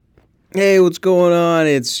Hey, what's going on?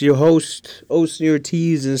 It's your host, Ocean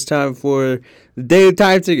Ortiz, and it's time for the Daily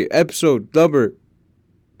Time Ticket, episode number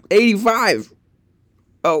 85.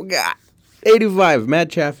 Oh, God. 85. Matt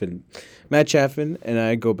Chaffin. Matt Chaffin and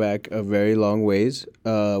I go back a very long ways.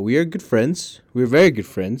 We are good friends. We're very good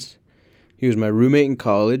friends. He was my roommate in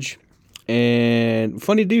college, and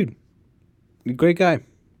funny dude. Great guy.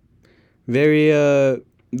 Very,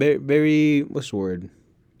 what's the word?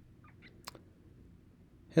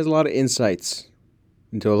 Has a lot of insights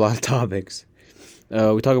into a lot of topics.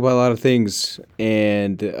 We talk about a lot of things,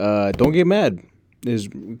 and don't get mad. Is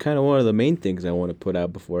kind of one of the main things I want to put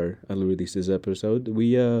out before I release this episode.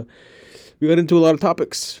 We got into a lot of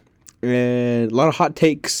topics and a lot of hot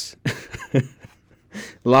takes, a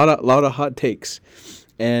lot of hot takes.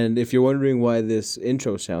 And if you're wondering why this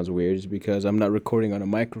intro sounds weird, it's because I'm not recording on a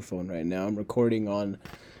microphone right now. I'm recording on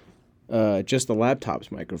just the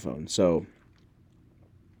laptop's microphone, so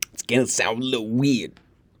it's gonna sound a little weird.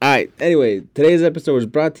 Alright, anyway, today's episode is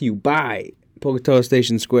brought to you by Pocatello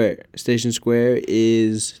Station Square. Station Square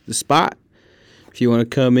is the spot. If you want to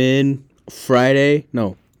come in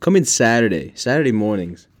come in Saturday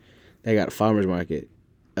mornings. They got a farmer's market.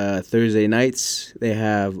 Thursday nights, they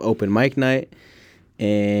have open mic night.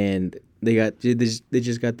 And they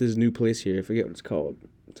just got this new place here. I forget what it's called.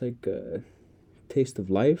 It's like Taste of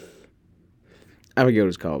Life. I forget what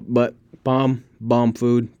it's called. But bomb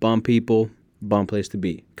food, bomb people, bomb place to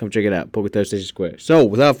be. Come check it out, Pocatello Station Square. So,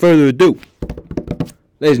 without further ado,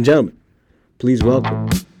 ladies and gentlemen, please welcome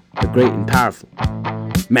the great and powerful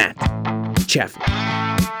Matt Chaffin.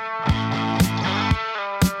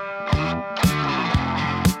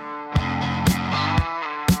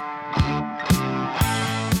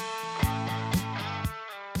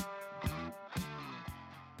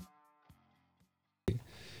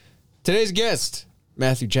 Today's guest,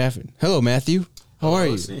 Matthew Chaffin. Hello, Matthew. How are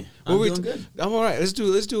you? I'm doing good. I'm all right. Let's do a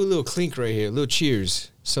little clink right here. A little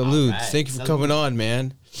cheers. Salute. Right. Thank you for coming on,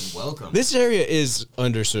 man. Welcome. This area is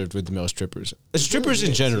underserved with the male strippers. Strippers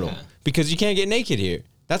in general, because you can't get naked here.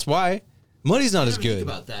 That's why. Money's not as good. Think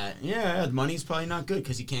about that. Yeah, the money's probably not good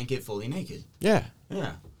because you can't get fully naked. Yeah.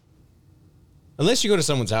 Yeah. Unless you go to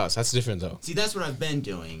someone's house. That's different, though. See, that's what I've been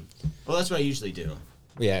doing. Well, that's what I usually do.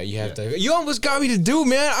 Yeah, you have to. You almost got me to do,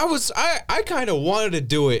 man. I kind of wanted to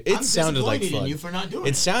do it. It sounded like fun. In you for not doing it.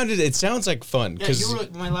 It sounds like fun. Yeah, you were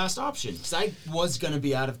like my last option because I was gonna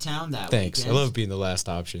be out of town that Thanks. weekend. I love being the last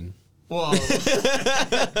option. Well,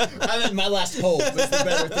 I mean, my last hope is the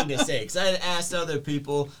better thing to say because I had asked other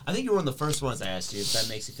people. I think you were one of the first ones I asked you. If that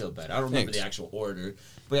makes you feel better, I don't remember the actual order,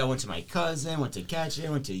 but yeah, I went to my cousin, went to Catchy,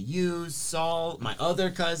 went to you, Saul, my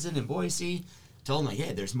other cousin in Boise. Told him like,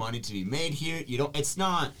 hey, there's money to be made here. You don't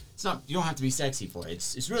have to be sexy for it.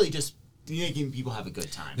 It's really just making people have a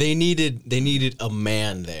good time. They needed a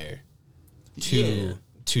man there to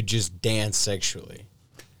just dance sexually.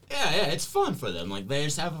 Yeah, it's fun for them. Like they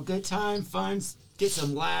just have a good time, fun, get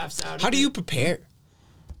some laughs out of it. How do you prepare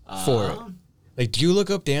for it? Like, do you look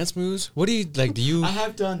up dance moves? What do you like? Do you? I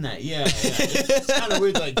have done that. Yeah. It's kind of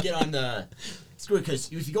weird. Like get on the. It's weird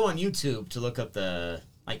because if you go on YouTube to look up the.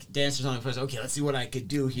 Like dancers on the first, okay, let's see what I could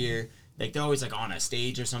do here. Like they're always like on a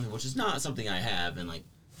stage or something, which is not something I have, and like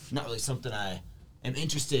not really something I am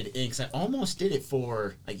interested in. Because I almost did it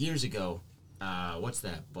for like years ago. What's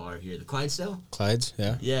that bar here? The Clydesdale. Clyde's,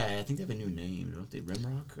 yeah. Yeah, I think they have a new name, don't they?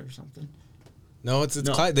 Rimrock or something. No, it's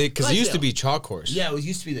Clyde because it used to be Chalk Horse. Yeah, it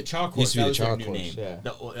used to be the Chalk Horse. Used to be that the was Chalk their new Horse. name.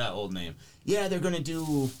 Yeah. That old name. Yeah, they're gonna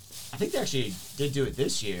do. I think they actually did do it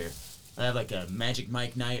this year. I have like a Magic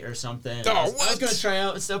Mike night or something. Oh, I was gonna try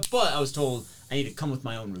out and stuff, but I was told I need to come with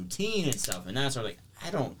my own routine and stuff, and that's where like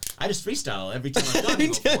I just freestyle every time I've done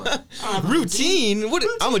it before. Routine? What?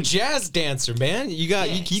 I'm a jazz dancer, man. You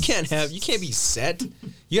can't be set.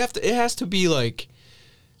 It has to be like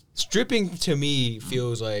stripping. To me,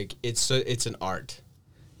 feels like it's an art,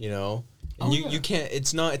 you know. And you can't.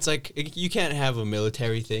 It's not. It's like you can't have a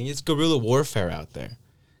military thing. It's guerrilla warfare out there.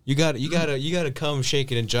 You gotta come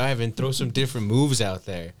shaking and jiving and throw some different moves out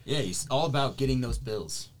there. Yeah, it's all about getting those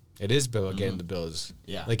bills. It is about getting the bills.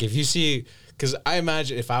 Yeah. Like if you see, because I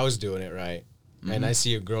imagine if I was doing it right, and I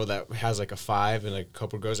see a girl that has like a 5 and like a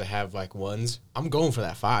couple of girls that have like 1s, I'm going for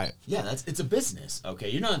that 5. Yeah, it's a business. Okay,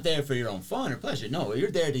 you're not there for your own fun or pleasure. No,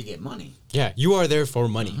 you're there to get money. Yeah, you are there for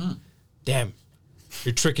money. Damn,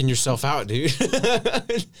 you're tricking yourself out, dude.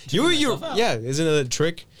 Yeah, isn't it a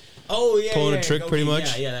trick? Oh yeah, pulling a trick, pretty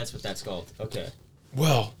much. Yeah, that's what that's called. Okay.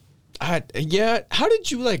 Well, how did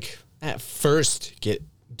you like at first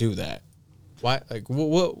do that? Why? Like,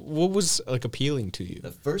 what was like appealing to you?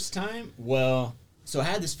 The first time, well, so I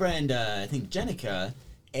had this friend, I think Jenica,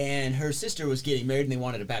 and her sister was getting married, and they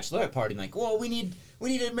wanted a bachelorette party. I'm like, well, we need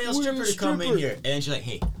a male stripper to come in here. And she's like,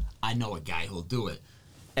 hey, I know a guy who'll do it.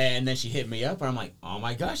 And then she hit me up, and I'm like, oh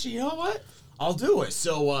my gosh, you know what? I'll do it.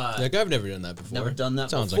 So, like, I've never done that before. Never done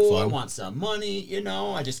that Sounds before. like fun. I want some money, you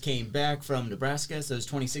know. I just came back from Nebraska, so it was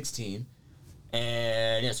 2016.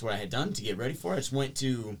 And that's what I had done to get ready for it. I just went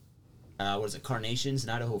to, Carnations in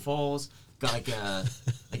Idaho Falls. Got like a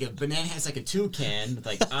banana has like a toucan with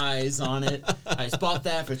like eyes on it. I just bought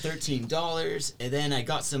that for $13, and then I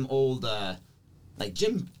got some old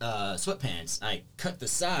gym sweatpants. I cut the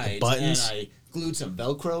sides and I glued some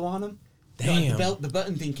Velcro on them. Damn. The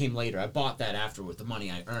button thing came later. I bought that after with the money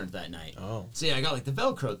I earned that night. Oh. So yeah, I got like the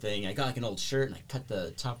Velcro thing. I got like an old shirt and I cut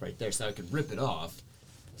the top right there so I could rip it off.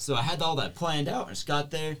 So I had all that planned out. I just got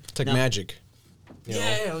there. It's like magic.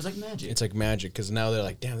 Yeah, it was like magic. It's like magic because now they're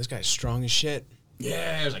like, damn, this guy's strong as shit.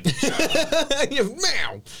 Yeah, it was like,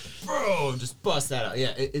 meow, bro, just bust that out.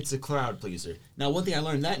 Yeah, it's a crowd pleaser. Now, one thing I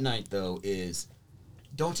learned that night though is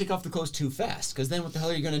don't take off the clothes too fast because then what the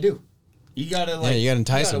hell are you gonna do? You gotta you gotta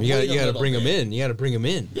entice them. You gotta bring them in. You gotta bring them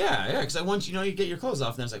in. Yeah, because I want you get your clothes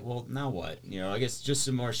off, and I was like, well, now what? I guess just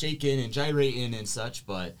some more shaking and gyrating and such,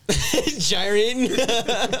 but gyrating.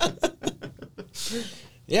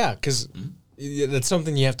 Yeah, because that's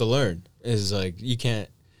something you have to learn. Is like you can't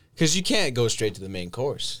go straight to the main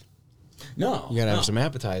course. No, you gotta have some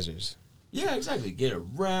appetizers. Yeah, exactly. Get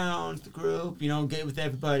around the group. Get with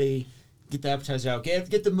everybody. Get the appetizer out.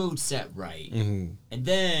 Get the mood set right, and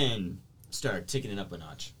then start ticking it up a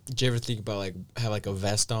notch. Did you ever think about have like a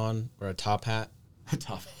vest on or a top hat? A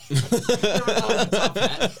top hat.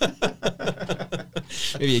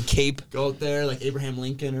 Maybe a cape. Go out there like Abraham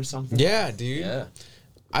Lincoln or something. Yeah, dude. Yeah.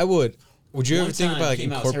 I would. Would you One ever think time about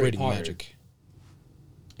came out incorporating Harry Potter. magic?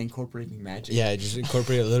 Incorporating magic? Yeah, just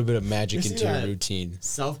incorporate a little bit of magic You into see your that routine.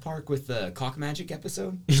 South Park with the cock magic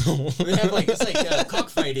episode? They have it's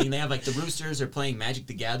cockfighting. They have the roosters are playing Magic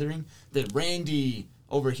the Gathering. Then Randy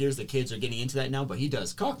overhears the kids are getting into that now, but he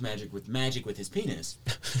does cock magic with his penis.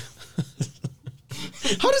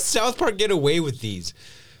 How does South Park get away with these?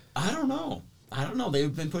 I don't know.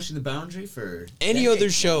 They've been pushing the boundary for any decades other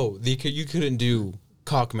show. You couldn't do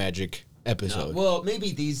cock magic episode. Well,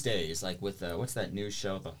 maybe these days, like with what's that new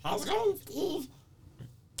show? How's it going, Steve?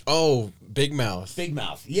 Oh, Big Mouth. Big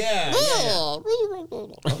Mouth. Yeah. Oh,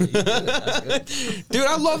 that's good. Dude,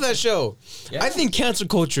 I love that show. Yeah. I think cancel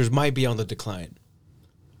cultures might be on the decline.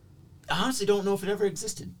 I honestly don't know if it ever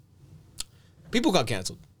existed. People got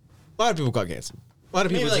canceled. A lot of people got canceled. A lot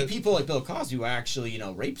of Maybe people people like Bill Cosby who actually,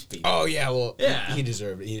 raped people. Oh yeah, well, yeah, he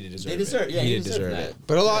deserved it. He did deserve it. He did deserve that. it.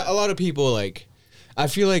 But a lot of people I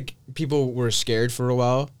feel like people were scared for a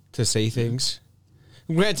while to say things.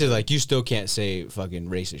 Granted, you still can't say fucking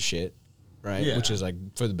racist shit, right? Yeah. Which is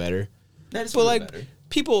for the better. That is but for the better.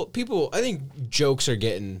 people, I think jokes are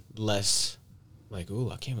getting less.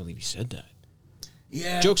 Ooh, I can't believe he said that.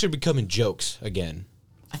 Yeah, Jokes are becoming jokes again.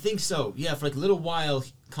 I think so. Yeah, for a little while,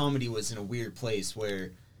 comedy was in a weird place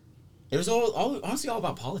where it was honestly all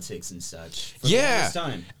about politics and such. For the longest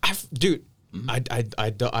time. Dude.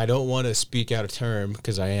 Mm-hmm. I don't want to speak out of term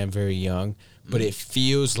because I am very young, but it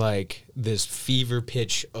feels like this fever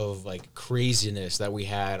pitch of craziness that we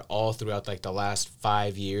had all throughout the last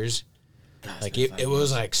 5 years. God, it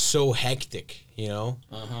was so hectic,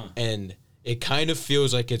 and it kind of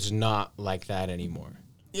feels like it's not like that anymore.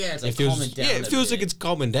 Yeah, it's calming down. Yeah, it feels like it's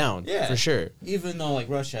calming down. Yeah, for sure. Even though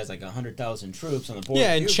Russia has 100,000 troops on the border.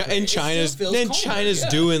 Yeah, and China's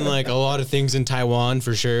doing a lot of things in Taiwan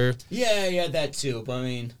for sure. Yeah, that too. But I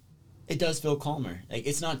mean, it does feel calmer.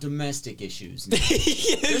 It's not domestic issues.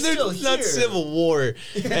 It's not Civil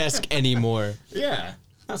War-esque anymore. Yeah.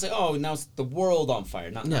 I was now it's the world on fire.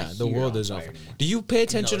 Not the world is on fire. Do you pay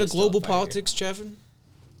attention to global politics, Chaffin?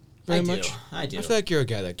 Very much. I do. I feel like you're a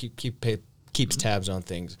guy that keeps tabs on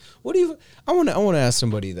things. What do you? I want to ask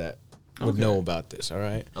somebody that would know about this. All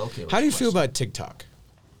right. Okay. How do you feel about TikTok?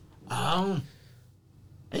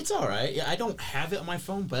 It's all right. Yeah, I don't have it on my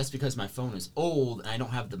phone, but that's because my phone is old and I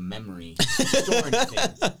don't have the memory to store anything.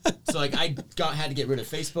 So I had to get rid of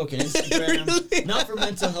Facebook and Instagram, really? Not for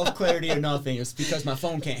mental health clarity or nothing. It's because my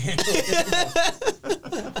phone can't handle it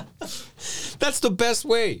anymore. That's the best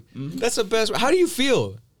way. Mm-hmm. That's the best way. How do you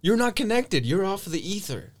feel? You're not connected. You're off of the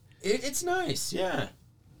ether. It's nice, yeah.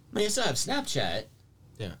 I mean, I still have Snapchat.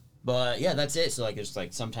 Yeah. But, yeah, that's it. So, just,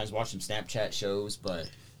 sometimes watch some Snapchat shows, but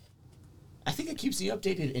I think it keeps me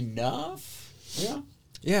updated enough,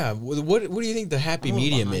 Yeah. What do you think the happy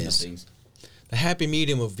medium is? The happy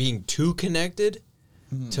medium of being too connected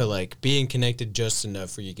to, being connected just enough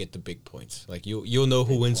for you to get the big points. You'll know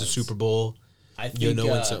who wins the Super Bowl. I think You'll know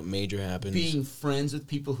when something major happens. being friends with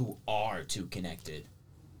people who are too connected.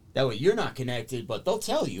 That way you're not connected, but they'll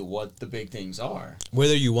tell you what the big things are.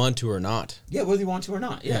 Whether you want to or not. Yeah, whether you want to or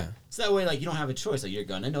not. Yeah. Yeah. So that way, like, you don't have a choice. Like, you're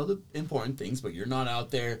going to know the important things, but you're not out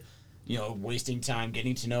there, you know, wasting time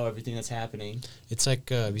getting to know everything that's happening. It's like,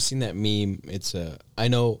 have you seen that meme? It's, I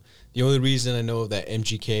know, the only reason I know that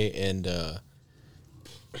MGK and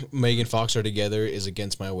Megan Fox are together is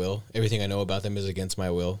against my will. Everything I know about them is against my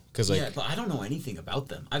will. Cause like, Yeah, but I don't know anything about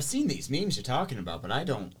them. I've seen these memes you're talking about, but I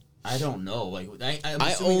don't know. Like,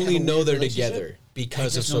 I only know they're together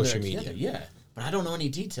because of social media. Together, yeah, but I don't know any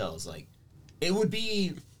details. Like, it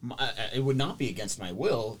would not be against my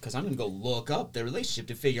will because I'm gonna go look up their relationship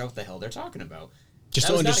to figure out what the hell they're talking about. Just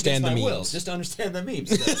to understand the memes. Just to understand the memes.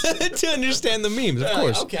 To understand the memes, of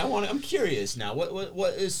course. Okay, I'm curious now.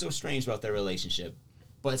 What is so strange about their relationship?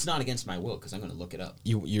 But it's not against my will because I'm gonna look it up.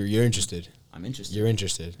 You're interested. I'm interested. You're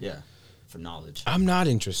interested. Yeah, for knowledge. I'm not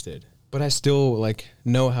interested, but I still like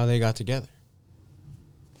know how they got together.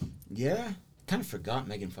 Yeah, kind of forgot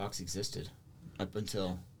Megan Fox existed up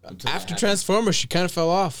until After Transformers, she kind of fell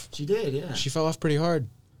off. She did, yeah. She fell off pretty hard.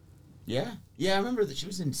 Yeah, I remember that she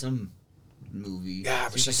was in some movie. Yeah,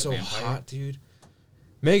 but she's like a so vampire. hot, dude.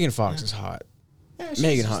 Megan Fox is hot. Yeah,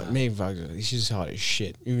 Megan Fox, she's hot as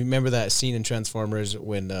shit. You remember that scene in Transformers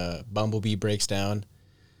when Bumblebee breaks down,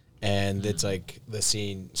 and it's like the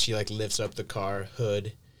scene she like lifts up the car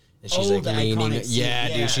hood, and she's like leaning. Yeah,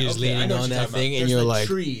 dude, she's leaning on that thing, and you're like,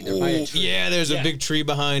 yeah, there's a big tree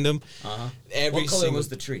behind him. What color was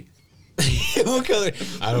the tree? What color?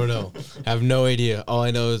 I don't know. I have no idea. All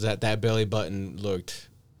I know is that belly button looked.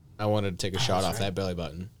 I wanted to take a shot off that belly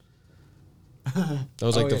button. That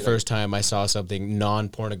was like the first time I saw something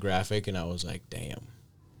non-pornographic, and I was like, damn,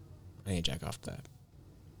 I ain't jack off that.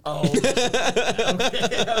 Oh, okay.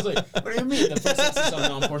 I was like, what do you mean? The first sex is so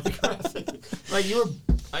non-pornographic. Like, you were,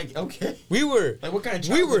 like, okay. We were, like, what kind of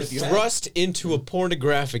we were childhood have you had? thrust into a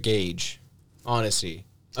pornographic age, honestly,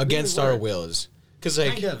 against our wills. Because,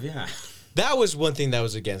 like, Kind of, yeah. that was one thing that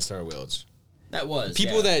was against our wills. That was.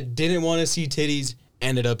 People that didn't want to see titties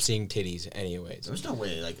ended up seeing titties anyways. There was no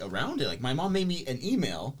way, like, around it. Like, my mom made me an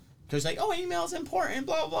email. Because, like, oh, email's important,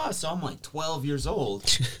 blah, blah. So I'm, like, 12 years old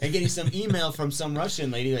and getting some email from some Russian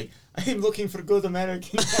lady, like, I'm looking for good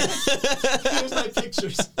American guys. Here's my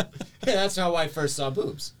pictures. Yeah, that's how I first saw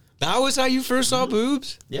boobs. That was how you first saw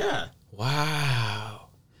boobs? Yeah. Wow.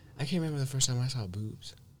 I can't remember the first time I saw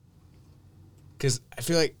boobs. Because I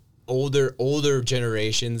feel like older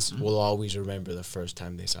generations will always remember the first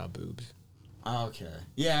time they saw boobs. Okay.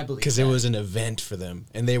 Yeah, I believe because it was an event for them,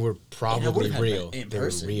 and they were probably real. In they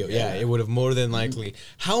person, were real. Yeah, it would have more than likely.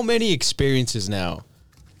 How many experiences now?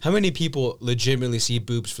 How many people legitimately see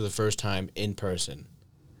boobs for the first time in person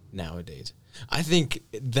nowadays? I think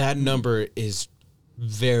that number is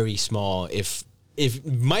very small. If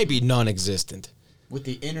might be non-existent. With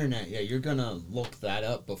the internet, yeah, you're gonna look that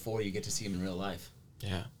up before you get to see them in real life.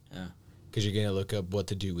 Yeah, yeah, because you're gonna look up what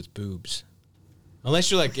to do with boobs.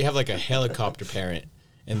 Unless you have like a helicopter parent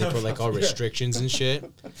and they put like all restrictions and shit.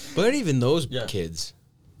 But even those kids,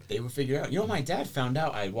 they would figure out. You know, my dad found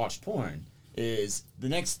out I watched porn. Is the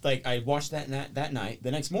next I watched that night.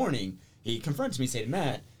 The next morning, he confronts me, saying,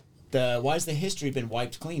 "Matt, why's the history been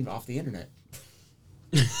wiped clean off the internet?"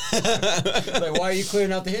 Like, why are you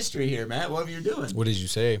clearing out the history here, Matt? What are you doing? What did you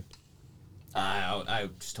say? I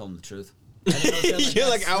just told him the truth. You're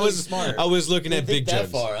like, I was smart. I was looking at big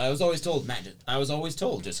jugs. Far. I was always told, Matt. I was always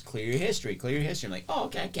told, just clear your history. Clear your history. I'm like, oh,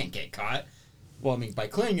 okay, I can't get caught. Well, I mean, by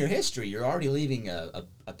clearing your history, you're already leaving a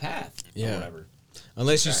path. Or whatever.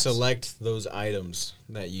 Unless you select those items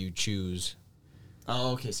that you choose.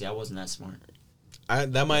 Oh, okay. See, I wasn't that smart.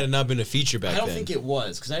 That might have not been a feature back then. I don't think it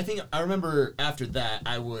was, because I remember after that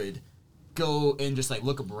I would go and just like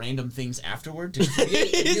look up random things afterward to create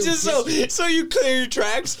it's just so you clear your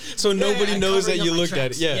tracks so nobody knows that you looked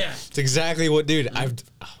at it. Yeah, it's exactly what, dude.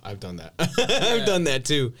 I've done that. I've done that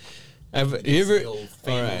too. You ever? The old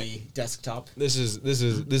family desktop. This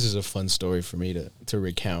is a fun story for me to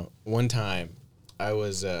recount. One time, I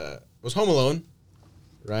was home alone,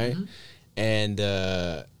 right, and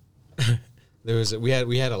we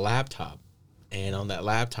had a laptop, and on that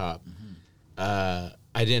laptop,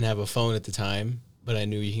 I didn't have a phone at the time, but I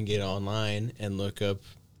knew you can get online and look up.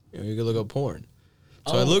 You can look up porn.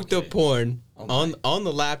 So I looked up porn on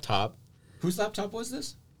the laptop. Whose laptop was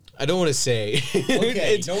this? I don't want to say.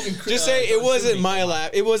 Okay, just say it wasn't my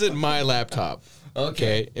lap. It wasn't my laptop.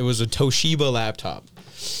 Okay, it was a Toshiba laptop.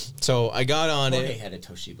 So I got on Jorge had a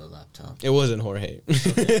Toshiba laptop. It wasn't Jorge.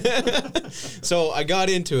 Okay. So I got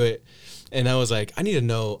into it, and I was like, I need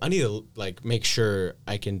to like make sure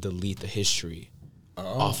I can delete the history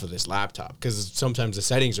off of this laptop because sometimes the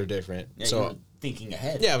settings are different. Yeah, so you were thinking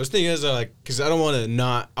ahead. yeah, I was thinking as like because I don't want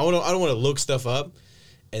to look stuff up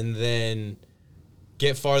and then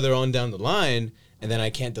get farther on down the line and then I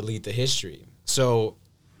can't delete the history. So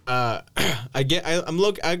I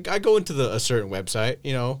go into a certain website,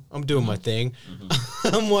 you know, I'm doing my thing.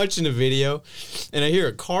 I'm watching a video and I hear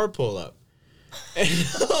a car pull up. And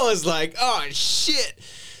I was like, "Oh shit."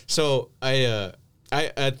 So I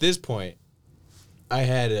at this point I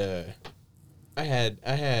had Do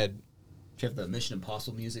you have the Mission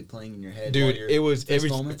Impossible music playing in your head? dude, it was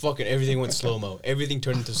everything went slow-mo. Everything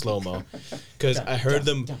turned into slow-mo cuz I heard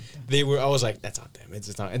them I was like, "That's not them.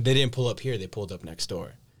 It's not." And they didn't pull up here, they pulled up next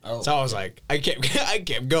door. Oh, so I was like, I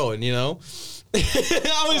kept going, you know.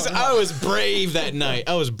 I was brave that night.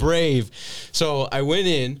 I was brave. So I went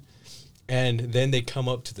in, and then they come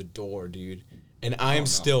up to the door, dude, and I'm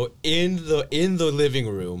still in the living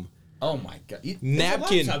room. Oh my god!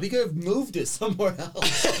 Napkin. You could have moved it somewhere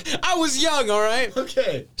else. I was young, all right.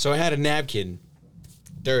 Okay. So I had a napkin,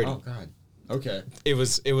 dirty. Oh god. Okay. I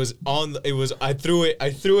threw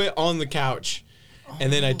it on the couch.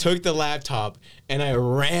 And then I took the laptop and I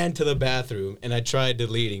ran to the bathroom and I tried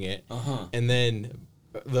deleting it. And then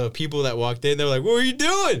the people that walked in, they were like, "What are you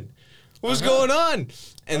doing? What's going on?"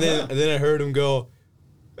 And then I heard him go.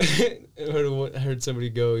 I heard somebody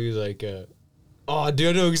go. He was like, "Oh,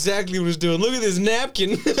 dude, I know exactly what he's doing. Look at this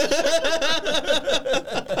napkin."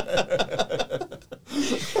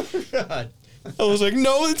 God. I was like,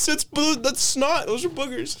 "No, that's snot. Those are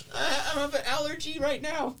boogers." I have an allergy right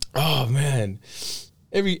now. Oh man,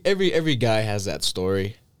 every guy has that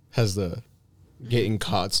story. Has the getting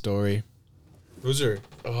caught story. Those are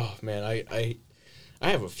man. I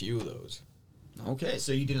have a few of those. Okay,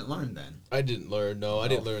 so you didn't learn then. I didn't learn. No, I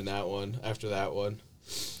didn't learn that one. After that one,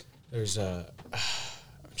 there's I'm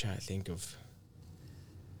trying to think of.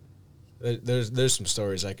 There's some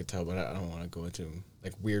stories I could tell, but I don't want to go into them,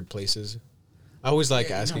 like weird places. I always like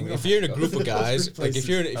asking if you're in a group of guys. Like if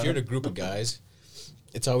you're in a group of guys,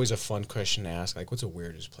 it's always a fun question to ask. Like, what's the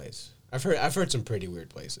weirdest place? I've heard some pretty weird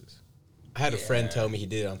places. I had a friend tell me he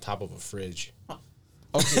did it on top of a fridge.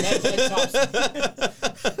 Okay,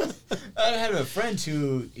 I had a friend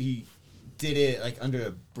who he did it like under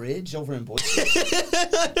a bridge over in Boise.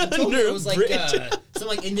 It was like some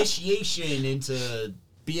like initiation into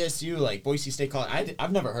BSU, like Boise State College.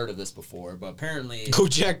 I've never heard of this before, but apparently go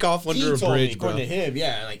jack off under a bridge, bro. According to him,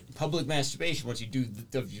 yeah, like public masturbation. Once if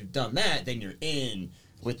you've done that, then you're in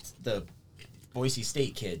with the Boise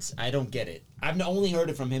State kids. I don't get it. I've only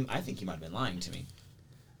heard it from him. I think he might have been lying to me.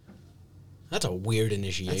 That's a weird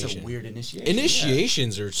initiation.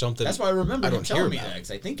 Initiations are something. That's why I remember him telling me that,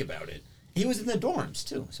 because I think about it. He was in the dorms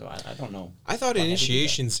too, so I don't know. I thought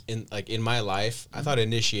initiations in my life, I thought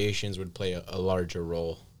initiations would play a larger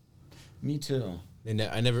role. Me too. And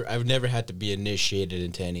I've never had to be initiated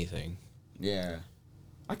into anything. Yeah,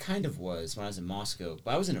 I kind of was when I was in Moscow,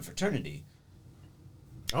 but I was in a fraternity.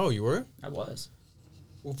 Oh, you were? I was.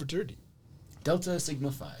 What fraternity? Delta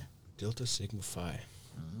Sigma Phi. Delta Sigma Phi.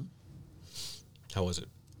 Mm-hmm. How was it?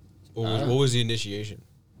 What was the initiation,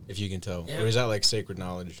 if you can tell? Yeah. Or is that like sacred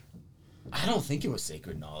knowledge? I don't think it was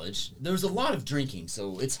sacred knowledge. There was a lot of drinking,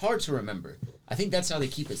 so it's hard to remember. I think that's how they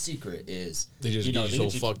keep it secret. Is they just get you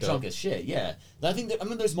so fucked up, drunk as shit. Yeah, I think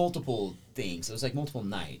there's multiple things. It was like multiple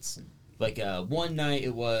nights. Like one night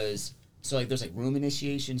it was there's like room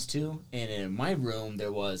initiations too, and in my room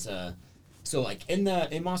there was so like in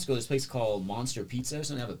Moscow there's a place called Monster Pizza.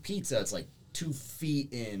 So they have a pizza that's like 2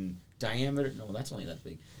 feet in diameter. No, that's only that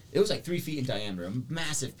big. It was like 3 feet in diameter, a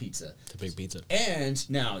massive pizza. It's a big pizza. And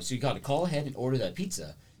now, so you got to call ahead and order that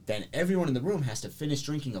pizza. Then everyone in the room has to finish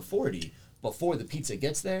drinking a 40 before the pizza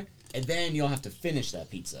gets there, and then you'll have to finish that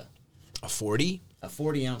pizza. A 40? A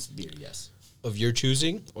 40-ounce beer, yes. Of your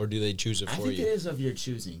choosing, or do they choose it for you? I think it is of your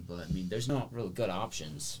choosing, but I mean, there's not real good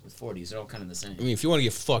options with 40s. They're all kind of the same. I mean, if you want to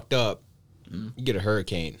get fucked up, you get a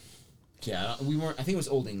Hurricane. Yeah, we weren't. I think it was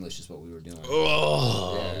Old English is what we were doing.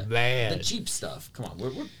 Oh man, the cheap stuff. Come on,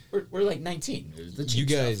 we're like 19. The cheap you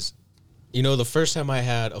guys, stuff. You know, the first time I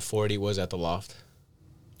had a 40 was at the Loft.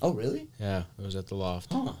 Oh really? Yeah, it was at the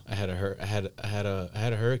Loft. Huh. I had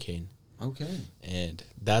a Hurricane. Okay. And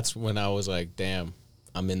that's when I was like, damn,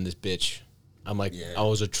 I'm in this bitch. I'm like, I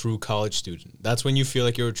was a true college student. That's when you feel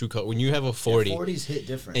like you're a true college. When you have a 40. Yeah, 40s hit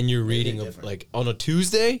different. And you're reading, like, on a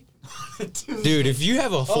Tuesday. Dude, if you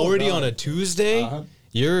have a 40 on a Tuesday,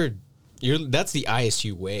 you're that's the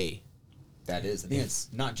ISU way. That is. I think it's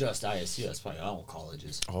not just ISU. That's probably all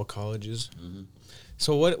colleges. All colleges. Mm-hmm.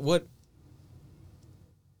 So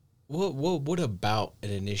what about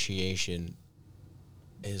an initiation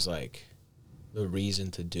is like the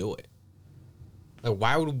reason to do it.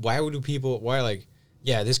 Like,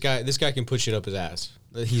 yeah, this guy can put shit up his ass.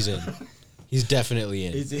 He's in. He's definitely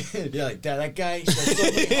in. He's in. You're like, that guy, he's got so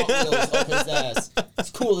many Hot Wheels up his ass.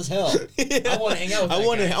 It's cool as hell. Yeah. I want to hang out with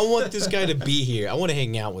that guy. I want this guy to be here. I want to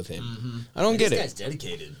hang out with him. Mm-hmm. I don't get it. This guy's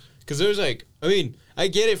dedicated. Because there's like, I mean, I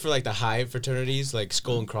get it for like the high fraternities, like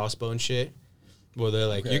Skull and Crossbone shit. Where they're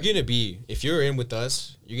like, you're gonna be, if you're in with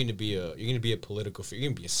us, you're gonna be a political figure. You're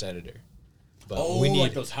gonna be a senator. But we need,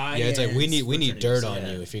 like those high. Yeah, it's like we need dirt on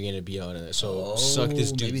you if you're gonna be on it. So suck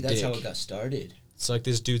this dude's dick. Maybe that's how it got started. Suck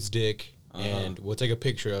this dude's dick, and we'll take a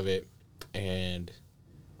picture of it. And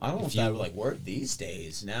I don't know if that would like work these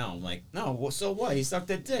days. Now I'm like, no. Well, so what? He sucked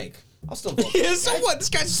that dick. I'll still vote. Yeah. So what? This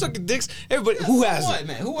guy's sucking dicks. Everybody, who hasn't?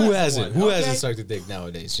 Man? Who hasn't? Who hasn't sucked a dick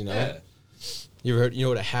nowadays? You know. Yeah. You ever heard? You know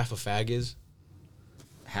what a half a fag is?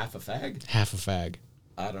 Half a fag? Half a fag.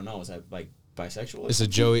 I don't know. Is that like bisexual? It's a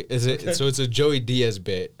Joey. Is it? Okay. So it's a Joey Diaz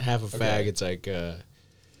bit. Half a fag. It's like.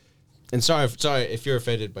 And sorry if you're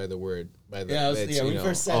offended by the word. By the when you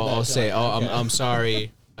first said that. I'll say. I'm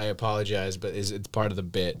sorry. I apologize, but it's part of the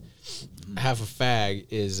bit. Half a fag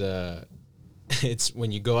is it's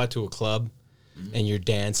when you go out to a club and you're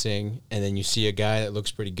dancing, and then you see a guy that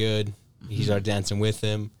looks pretty good. You start dancing with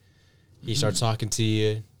him. He starts talking to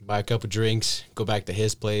you. Buy a couple drinks. Go back to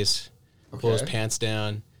his place. Pull his pants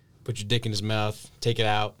down. Put your dick in his mouth. Take it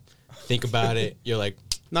out. Think about it. You're like,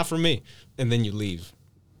 not for me, and then you leave.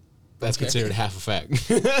 That's considered half a fag.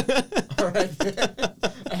 All right.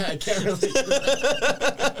 I can't relate to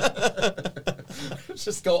that.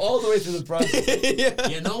 Just go all the way through the process. Yeah.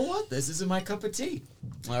 You know what? This isn't my cup of tea.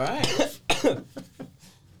 All right.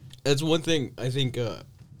 That's one thing I think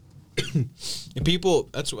people.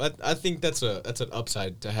 I think that's an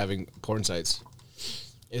upside to having porn sites.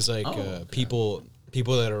 Is like people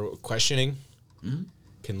that are questioning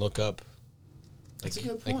can look up. That's a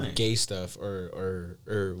good point. Like gay stuff or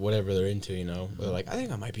whatever they're into, you know. They're like, I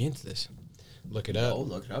think I might be into this. Look it up. Oh,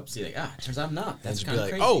 look it up. See, like, turns out I'm not. That's kind of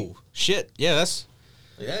like, crazy. oh shit, yeah, that's.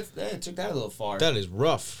 Yeah, that took that a little far. That is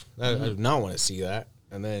rough. I do not want to see that.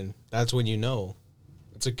 And then that's when you know,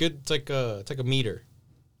 it's like a meter.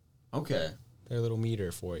 Okay. They're a little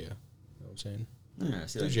meter for you. You know what I'm saying? Yeah.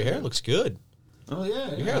 Dude, your hair looks good. Oh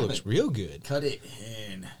yeah. Your hair looks real good. Cut it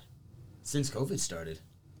in. Since COVID started.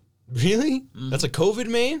 Really? That's a COVID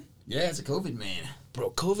man? Yeah, it's a COVID man.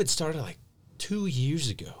 Bro, COVID started like 2 years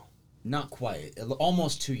ago. Not quite.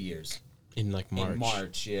 Almost 2 years. In like March. In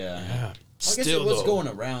March, yeah. Yeah. Well, I guess it was going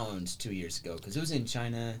around 2 years ago because it was in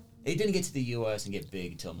China. It didn't get to the U.S. and get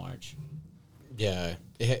big until March. Yeah.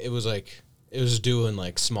 It was like, it was doing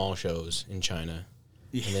like small shows in China.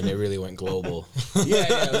 Yeah. And then it really went global. Yeah.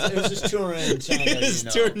 It was just touring in China. Yeah, it was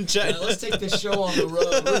touring in China. Let's take this show on the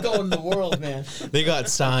road. We're going to the world, man. They got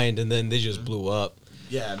signed and then they just blew up.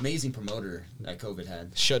 Yeah, amazing promoter that COVID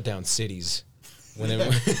had. Shut down cities. Whenever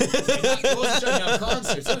it wasn't shutting down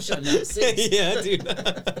concerts, it was shutting down cities. Yeah, dude.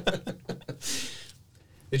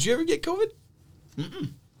 Did you ever get COVID?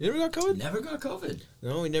 Mm-mm. You never got COVID? Never got COVID.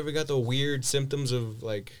 No, we never got the weird symptoms of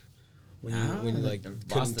like when you like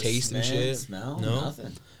couldn't taste and shit. Smell, no,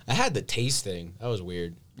 nothing. I had the taste thing. That was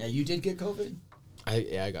weird. Yeah, you did get COVID.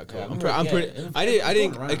 I got COVID. Yeah, I'm pretty.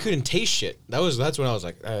 I couldn't taste shit. That's when I was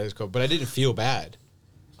like, it's COVID. But I didn't feel bad.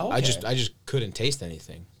 Okay. I just couldn't taste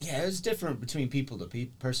anything. Yeah, it was different between people to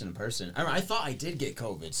person to person. I thought I did get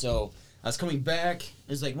COVID, so I was coming back. It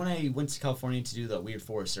was like when I went to California to do the weird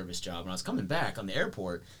Forest Service job, and I was coming back on the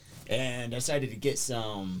airport, and I decided to get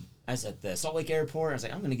some. I was at the Salt Lake Airport. I was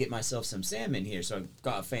like, I'm going to get myself some salmon here, so I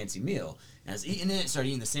got a fancy meal. And I was eating it, started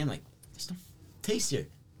eating the salmon, like, there's no taste here.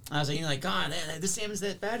 I was like, God, this salmon's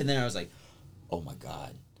that bad. And then I was like, oh my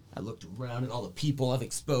God. I looked around at all the people I've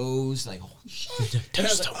exposed, like, holy shit. And I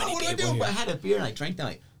was like, what do I do? But I had a beer and I drank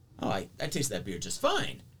that, like, I tasted that beer just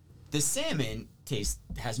fine. The salmon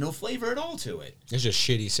has no flavor at all to it. It's just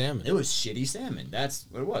shitty salmon. It was shitty salmon. That's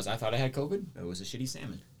what it was. I thought I had COVID. It was a shitty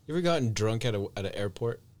salmon. You ever gotten drunk at an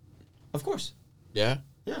airport? Of course. Yeah?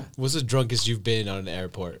 Yeah. What's the drunkest you've been on an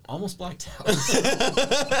airport? Almost blacked out.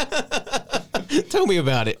 Tell me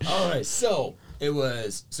about it. All right, so it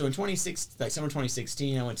was in summer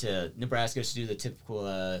 2016. I went to Nebraska to do the typical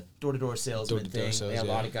door-to-door salesman thing. They have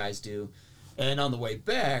a lot of guys do. And on the way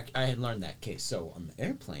back, I had learned that case. So on the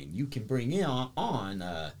airplane, you can bring in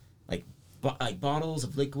like bottles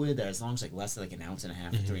of liquid that as long as like less than like an ounce and a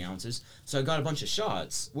half to 3 ounces. So I got a bunch of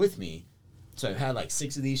shots with me. So I had like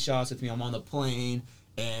 6 of these shots with me. I'm on the plane.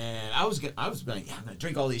 And I was like, yeah, I'm going to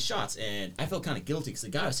drink all these shots. And I felt kind of guilty because the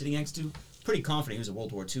guy I was sitting next to, pretty confident he was a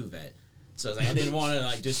World War II vet. So I was like, I didn't want to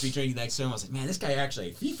like just be drinking next to him. I was like, man, this guy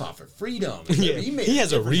actually he fought for freedom. Yeah, made he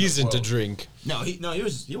has a difference in the reason to world. drink. No, he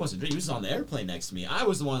wasn't drinking. He was on the airplane next to me. I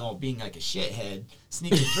was the one all being like a shithead,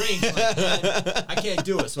 sneaking drinks. Like, man, I can't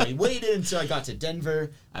do it. So I waited until I got to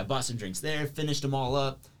Denver. I bought some drinks there, finished them all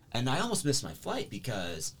up, and I almost missed my flight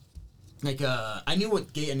because, like, I knew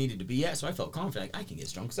what gate I needed to be at, so I felt confident. Like, I can get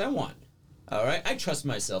as drunk as I want. All right, I trust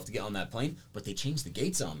myself to get on that plane, but they changed the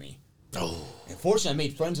gates on me. Oh. And fortunately, I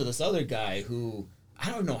made friends with this other guy who, I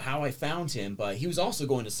don't know how I found him, but he was also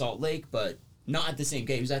going to Salt Lake, but not at the same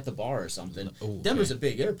gate. He was at the bar or something. Oh, Denver's a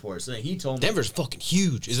big airport, so he told me. Denver's fucking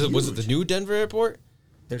huge. Was it the new Denver airport?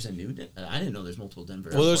 There's a new. I didn't know there's multiple Denver.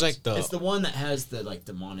 Well, there's airports. like It's the one that has the like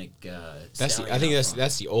demonic. I think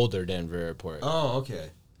that's the older Denver airport. Oh, okay.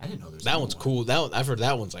 I didn't know there's that one's cool. I've heard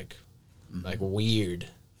that one's like weird.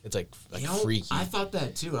 It's like freaky. I thought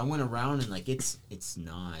that too. I went around and like it's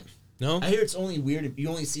not. No, I hear it's only weird. You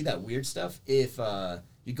only see that weird stuff if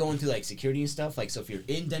you go into like security and stuff. Like so, if you're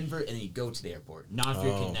in Denver and then you go to the airport, not if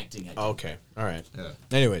you're connecting at Denver. Okay, all right. Yeah.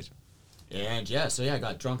 Anyways, And so I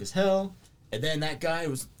got drunk as hell. And then that guy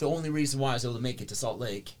was the only reason why I was able to make it to Salt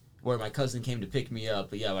Lake, where my cousin came to pick me up.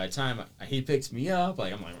 But yeah, by the time he picks me up,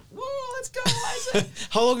 like I'm like, whoa, let's go, Isaac.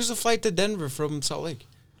 how long is the flight to Denver from Salt Lake,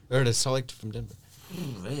 or to Salt Lake from Denver?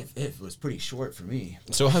 It was pretty short for me.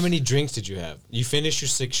 So how many drinks did you have? You finished your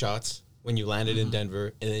 6 shots when you landed in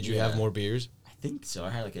Denver, and then did you have more beers? I think so. I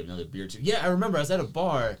had like another beer too. Yeah, I remember I was at a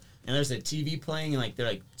bar and there's a TV playing and like they're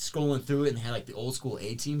like scrolling through it and they had like the old school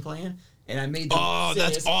A-Team playing. And I made them Oh, say,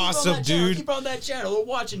 that's "Keep on awesome, that channel, dude." Keep on that channel. We're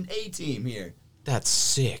watching A-Team here. That's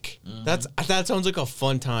sick. That sounds like a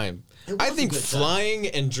fun time. It was I a think good time. flying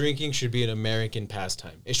and drinking should be an American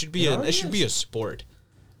pastime. It should be It should is. be a sport.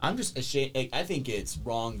 I'm just ashamed. I think it's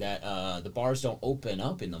wrong that the bars don't open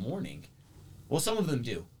up in the morning. Well, some of them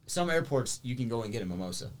do. Some airports you can go and get a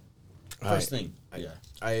mimosa. First thing. Yeah.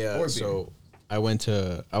 Or beer. I went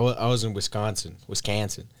to I was in Wisconsin.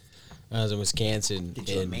 I was in Wisconsin Get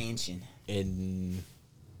you a mansion. in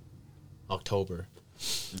October.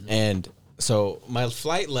 And so my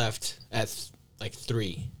flight left at like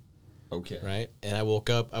 3, Okay. right? And I woke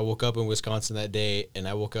up in Wisconsin that day, and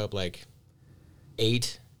I woke up like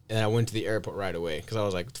 8, and I went to the airport right away because I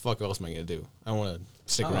was like, what the fuck else am I going to do? I don't want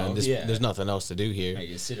to stick around. There's nothing else to do here. Hey,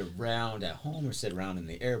 you sit around at home or sit around in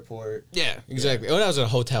the airport. Yeah, exactly. When I was at a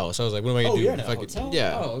hotel, so I was like, what am I going to do? You're in a If I could- hotel?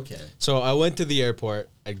 Yeah. Oh, okay. So I went to the airport,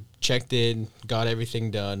 I checked in, got everything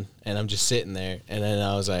done, and I'm just sitting there. And then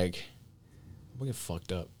I was like, I'm going to get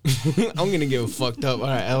fucked up. I'm going to get fucked up. All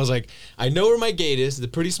right. I was like, I know where my gate is. It's a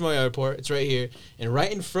pretty small airport. It's right here. And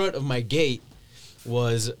right in front of my gate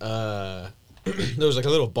was, there was like a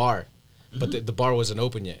little bar. But the bar wasn't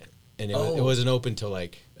open yet. And it wasn't open till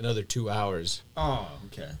like another 2 hours. Oh,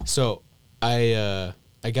 okay. So I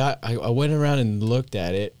went around and looked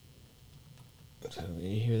at it. So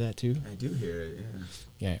you hear that too? I do hear it, yeah.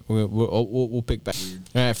 Yeah, we'll pick back.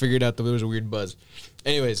 All right, I figured out that there was a weird buzz.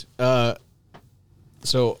 Anyways,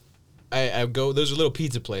 so I go. There's a little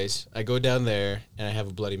pizza place. I go down there and I have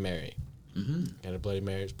a Bloody Mary. Got a Bloody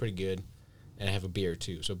Mary. It's pretty good, and I have a beer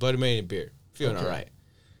too. So Bloody Mary and beer, feeling all right.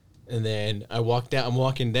 And then I'm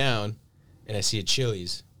walking down, and I see a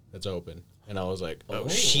Chili's that's open, and I was like, oh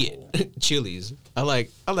shit, Chili's. I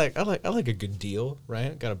like a good deal,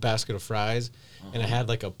 right? Got a basket of fries, and I had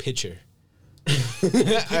like a pitcher.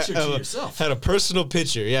 Picture to yourself. Had a personal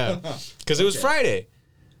picture, yeah, because it was Friday,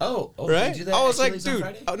 Oh, right? Did you do that I was at like, Chili's on dude,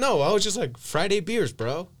 Friday? no, I was just like Friday beers,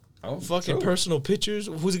 bro. Oh, Fucking true. personal pictures.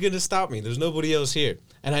 Who's gonna stop me? There's nobody else here,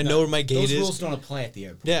 and I know where my gate Those is. rules don't apply at the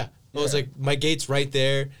airport. Yeah. I was like, my gate's right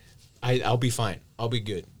there. I'll be fine. I'll be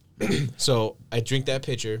good. So I drink that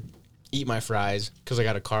pitcher, eat my fries, because I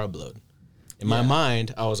got a carb load. In my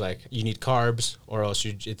mind, I was like, you need carbs, or else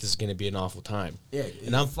this is going to be an awful time. Yeah,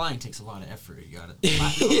 and flying takes a lot of effort. You got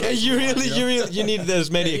yeah, you need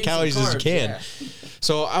as many eat some calories as you carbs, can. yeah.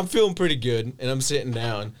 So I'm feeling pretty good, and I'm sitting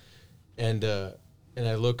down, and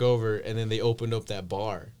I look over, and then they opened up that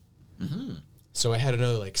bar. So I had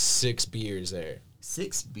another like 6 beers there.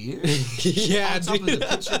 6 beers? Yeah, On top of dude. the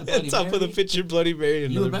picture of the Bloody On top of the Mary? picture, Bloody Mary.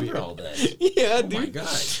 And You another remember beer. all that? Yeah, Oh dude. my god.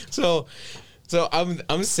 So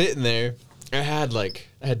I'm sitting there. I had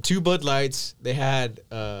 2 Bud Lights. They had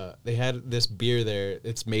this beer there.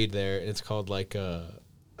 It's made there. And it's called like a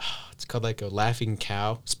Laughing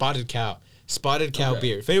Cow, Spotted Cow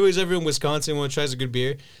beer. If anybody's ever in Wisconsin and want to try some good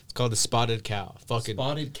beer, it's called the Spotted Cow. Fucking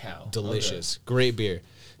Spotted Cow. delicious, great beer.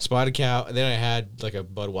 Spotted Cow. And then I had like a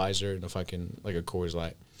Budweiser and a Coors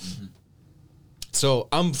Light. So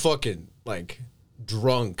I'm fucking like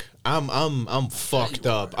drunk. I'm fucked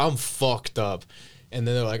up. I'm fucked up. And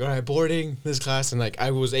then they're like, all right, boarding this class. And like,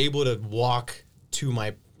 I was able to walk to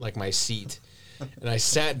my seat. And I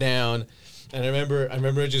sat down. And I remember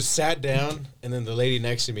I just sat down, and then the lady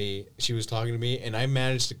next to me, she was talking to me, and I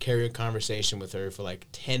managed to carry a conversation with her for like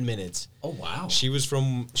 10 minutes. Oh wow. She was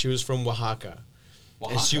from Oaxaca.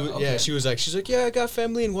 And she was, okay. she's like, yeah, I got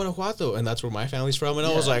family in Guanajuato, and that's where my family's from. And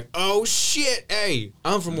I was like, oh shit, hey,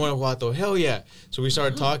 I'm from Guanajuato, hell yeah. So we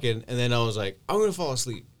started talking, and then I was like, I'm gonna fall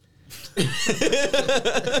asleep.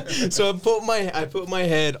 So I put my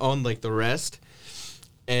head on like the rest,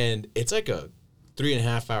 and it's like a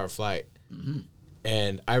 3.5 hour flight. Mm-hmm.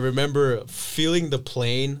 And I remember feeling the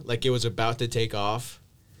plane like it was about to take off.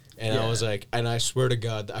 And I was like, and I swear to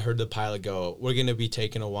God, I heard the pilot go, we're going to be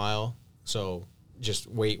taking a while. So just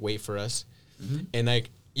wait for us. Mm-hmm. And like,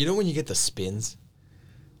 you know when you get the spins?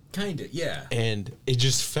 Kind of, yeah. And it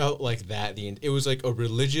just felt like that. It was like a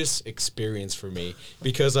religious experience for me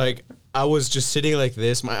because like I was just sitting like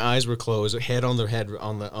this, my eyes were closed, head on the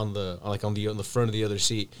front of the other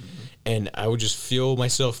seat, and I would just feel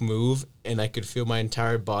myself move, and I could feel my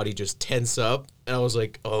entire body just tense up, and I was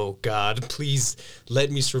like, "Oh God, please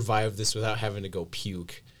let me survive this without having to go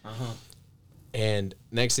puke." And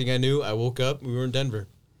next thing I knew, I woke up. We were in Denver.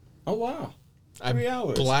 Oh wow! 3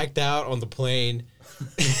 hours. Blacked out on the plane.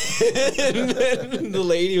 And then the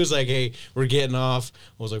lady was like, hey, we're getting off.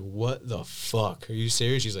 I was like, what the fuck? Are you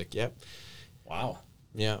serious? She's like, yep. Wow.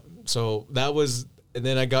 Yeah. So that was, and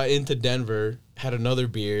then I got into Denver, had another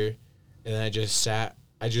beer, and then I just sat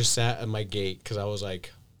at my gate because I was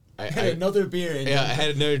like, I had another beer in Denver. I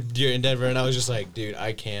had another beer in Denver, and I was just like, dude,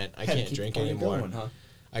 I can't drink anymore. Going, huh?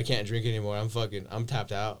 I can't drink anymore. I'm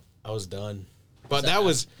tapped out. I was done. But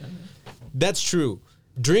that's true.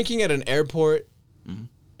 Drinking at an airport,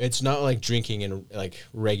 it's not like drinking in like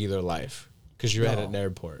regular life because you're at an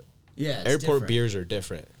airport. Yeah, airport different. Beers are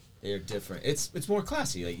different. They're different. It's more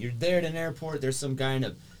classy. Like you're there at an airport. There's some guy in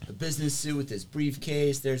a business suit with his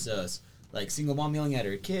briefcase. There's a like single mom yelling at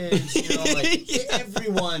her kids. You know, like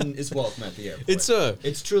everyone is welcome at the airport.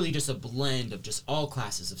 It's truly just a blend of just all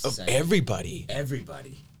classes of society.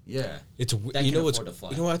 Everybody. Yeah. It's you know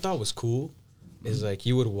what I thought was cool is like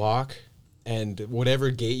you would walk. And whatever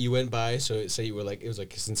gate you went by, so say you were like, it was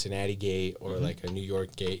like a Cincinnati gate or like a New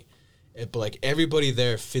York gate, but like everybody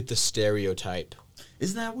there fit the stereotype.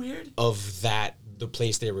 Isn't that weird? Of the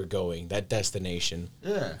place they were going, that destination.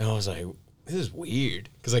 Yeah. And I was like, this is weird.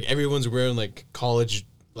 Because like everyone's wearing like college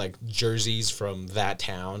like jerseys from that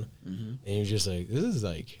town. And you're just like, this is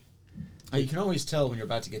like. You can always tell when you're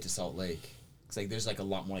about to get to Salt Lake. It's like there's like a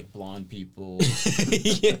lot more like blonde people.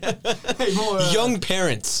 Yeah. More, young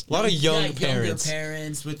parents. A lot of young parents. Younger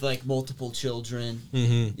parents with like multiple children.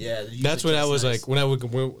 Yeah. That's when I was like, when I would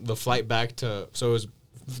the flight back to, so it was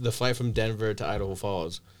the flight from Denver to Idaho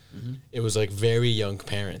Falls. It was like very young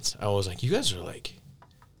parents. I was like, you guys are like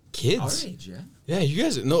kids. Our age, yeah. Yeah, you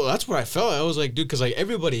guys, no, that's what I felt. I was like, dude, because like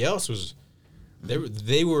everybody else was,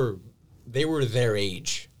 they were their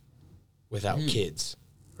age without kids,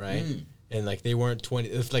 right? And like they weren't 20.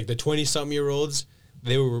 If like the 20-something-year-olds,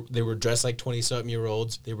 they were dressed like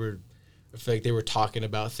 20-something-year-olds. I feel like they were talking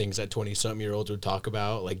about things that 20-something-year-olds would talk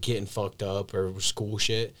about, like getting fucked up or school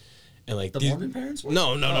shit. And like the Mormon parents were?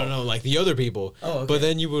 No, like the other people. Oh, okay. But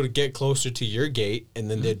then you would get closer to your gate, and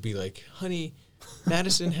then they'd be like, "Honey,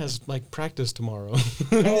 Madison has like practice tomorrow."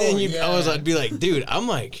 I'd be like, "Dude, I'm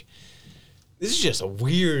like, this is just a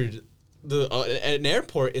weird." An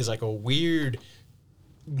airport is like a weird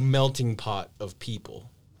melting pot of people.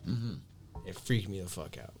 It freaked me the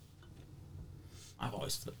fuck out. I've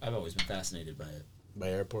always been fascinated by it. By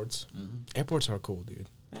airports? Airports are cool, dude.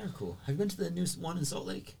 They're cool. Have you been to the new one in Salt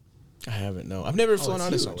Lake? I haven't, no. I've never flown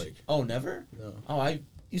out of Salt Lake. Oh, never? No. Oh, I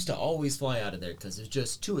used to always fly out of there because it's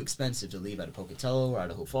just too expensive to leave out of Pocatello or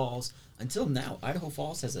Idaho Falls. Until now, Idaho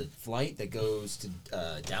Falls has a flight that goes to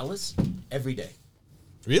Dallas every day.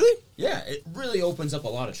 Really? Yeah, it really opens up a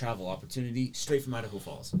lot of travel opportunity straight from Idaho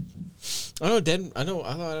Falls. I thought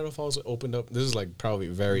Idaho Falls opened up. This is like probably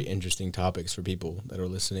very interesting topics for people that are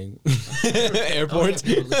listening. Airports.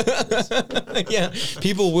 Yeah,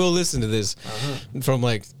 people will listen to this. From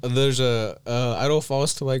like, there's a Idaho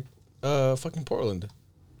Falls to like fucking Portland.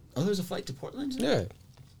 Oh, there's a flight to Portland? Yeah.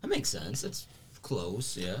 That makes sense. That's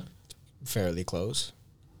close, yeah. Fairly close.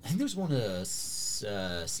 I think there's one to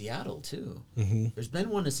Seattle, too. There's been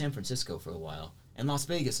one to San Francisco for a while. And Las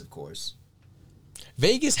Vegas, of course.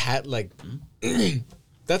 Vegas had, like...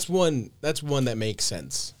 That's one that makes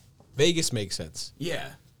sense. Vegas makes sense. Yeah.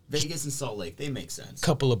 Vegas and Salt Lake, they make sense.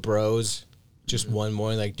 Couple of bros. Just one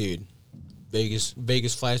more. Like, dude,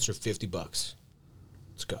 Vegas flights are $50.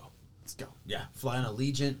 Let's go. Go. Yeah, fly on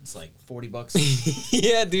Allegiant. It's like $40.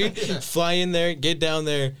 Yeah, dude. Fly in there, get down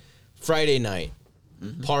there, Friday night,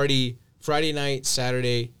 party, Friday night,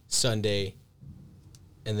 Saturday, Sunday,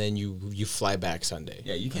 and then you fly back Sunday.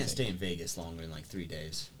 Yeah, you can't stay in Vegas longer than like 3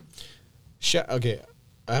 days. Okay,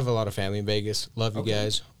 I have a lot of family in Vegas. Love you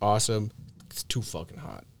guys. Awesome. It's too fucking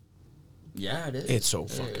hot. Yeah, it is. It's so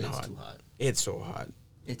fucking hot. It's too hot. It's so hot.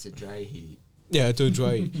 It's a dry heat. Yeah, it's a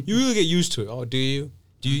dry heat. You really get used to it. Oh, do you?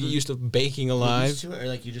 Do you get used to baking alive? Used to it, or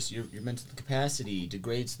like your mental capacity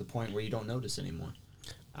degrades to the point where you don't notice anymore.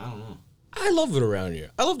 I don't know. I love it around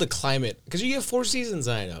here. I love the climate because you get 4 seasons.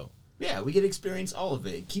 I know. Yeah, we get to experience all of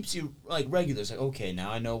it. It keeps you like regular. It's like, okay,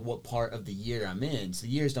 now I know what part of the year I'm in. So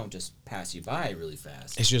the years don't just pass you by really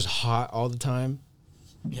fast. It's just hot all the time.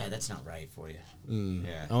 Yeah, that's not right for you.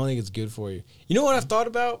 Yeah. I don't think it's good for you. You know what I've thought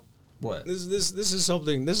about? What? This is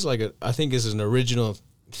something. This is like I think this is an original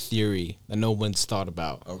theory that no one's thought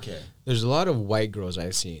about. Okay. There's a lot of white girls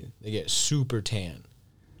I've seen. They get super tan.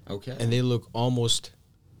 Okay. And they look almost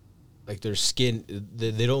like their skin.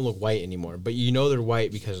 They don't look white anymore, but you know they're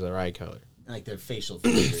white because of their eye color. Like their facial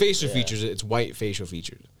features. Facial features. It's white facial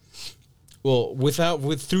features. Well,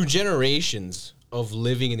 through generations of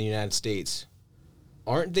living in the United States,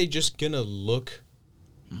 aren't they just gonna look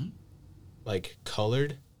like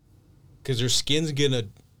colored? Because their skin's gonna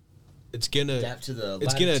adapt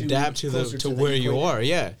to where you are.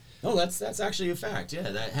 Yeah. No, that's actually a fact.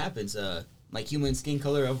 Yeah, that happens. Like human skin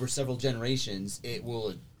color over several generations, it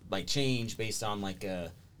will like change based on like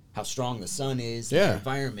how strong the sun is, the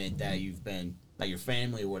environment that your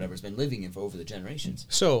family or whatever has been living in for over the generations.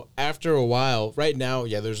 So after a while, right now,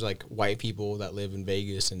 there's like white people that live in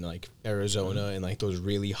Vegas and like Arizona and like those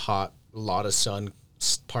really hot, lot of sun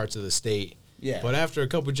parts of the state. Yeah. But after a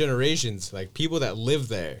couple generations, like people that live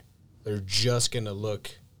there, they're just gonna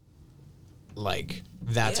look like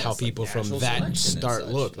that's how people like from that start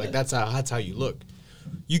look. Like that's how you look.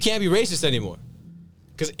 You can't be racist anymore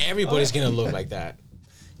because everybody's gonna look like that.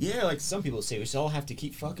 Yeah, like some people say, we should all have to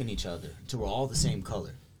keep fucking each other until we're all the same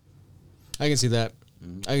color. I can see that.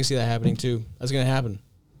 I can see that happening too. That's gonna happen.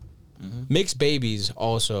 Mixed babies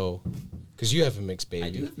also, because you have a mixed baby.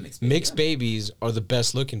 I do have a mixed baby. Mixed babies are the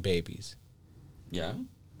best looking babies. Yeah.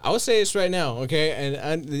 I would say this right now, okay,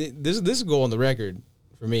 and this will go on the record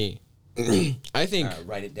for me. I think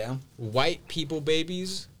write it down. White people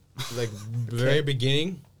babies, like very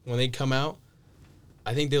beginning when they come out,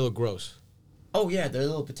 I think they look gross. Oh yeah, they're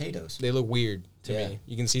little potatoes. They look weird to me.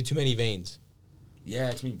 You can see too many veins.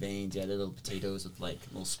 Yeah, too many veins. Yeah, they're little potatoes with like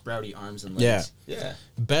little sprouty arms and legs. Yeah.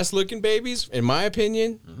 Best looking babies, in my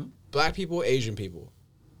opinion, black people, Asian people.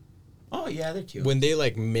 Oh yeah, they're cute. When they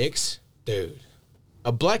like mix, dude,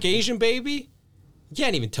 a black Asian baby, you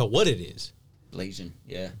can't even tell what it is. Blasian,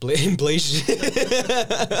 yeah. Blasian.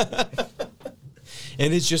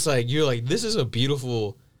 And it's just like, you're like, this is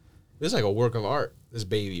like a work of art, this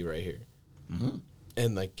baby right here.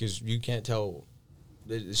 And like, because you can't tell,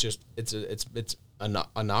 it's just, it's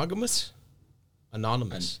anonymous.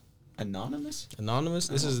 Anonymous.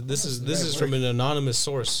 This is from an anonymous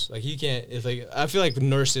source. Like you can't. It's like I feel like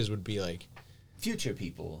nurses would be like future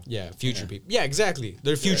people. Yeah, future people. Yeah, exactly.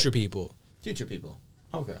 They're future people. Future people.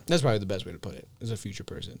 Okay. That's probably the best way to put it. As a future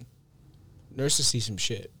person, nurses see some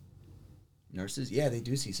shit. Nurses, yeah, they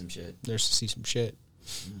do see some shit. Nurses see some shit.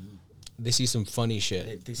 They see some funny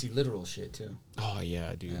shit. They see literal shit too. Oh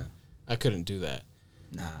yeah, dude. Yeah. I couldn't do that.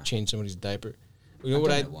 Nah. Change somebody's diaper. You know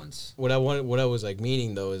what what I was like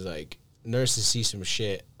meaning though is like nurses see some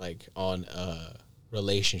shit like on a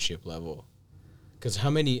relationship level. Cause how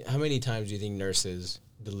many times do you think nurses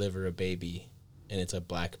deliver a baby and it's a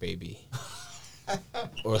black baby?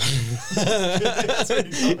 Or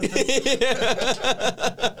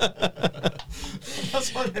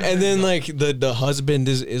and then like the husband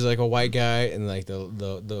is like a white guy and like the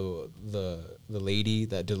lady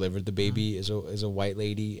that delivered the baby is a white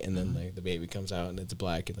lady and then like the baby comes out and it's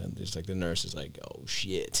black and then just like the nurse is like, oh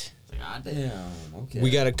shit, God damn, okay, we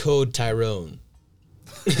got to code Tyrone.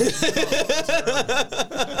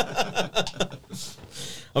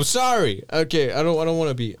 I'm sorry. Okay, I don't want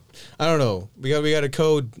to be. I don't know. We got to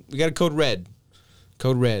code red.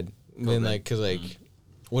 Code red. And then like, cause like,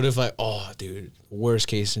 what if like, oh dude, worst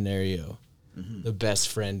case scenario, the best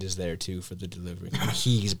friend is there too for the delivery.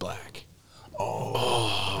 He's black.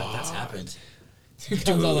 That's happened. Dude,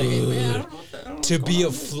 to be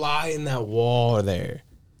a fly in that wall there,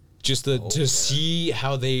 just to see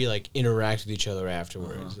how they like interact with each other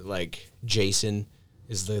afterwards. Like Jason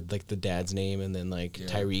is the dad's name, and then like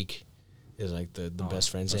Tyreek is like the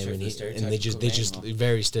best friend's name, and they just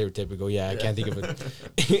very stereotypical. Yeah, I can't think of it.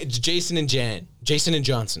 It's Jason and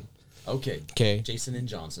Johnson. Okay. Okay. Jason and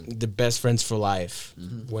Johnson. The best friends for life.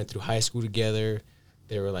 Went through high school together.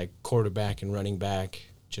 They were like quarterback and running back.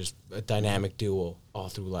 Just a dynamic duo all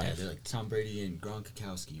through Yeah, life. they're like Tom Brady and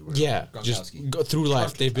Gronkowski. Yeah, Gronkowski. just go through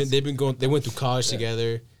life. They've been going. They went through college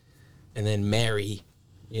together, and then Mary,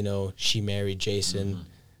 she married Jason.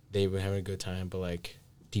 They were having a good time, but like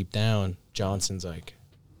deep down, Johnson's like,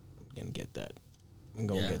 I'm gonna get that. I'm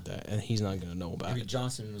gonna get that, and he's not gonna know about Maybe it.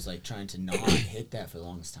 Johnson was like trying to not hit that for the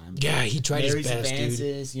longest time. Yeah, he tried Mary's his best,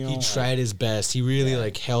 advances, dude. He tried his best. He really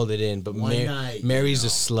like held it in, but Mary's a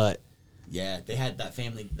slut. Yeah, they had that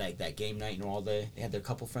family, like that game night, all day. They had their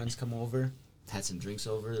couple friends come over, had some drinks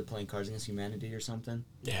over. They're playing Cards Against Humanity or something.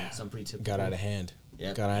 Yeah, some pretty typical. Got out of hand.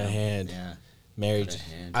 Yeah, got out of hand. Yeah, Mary.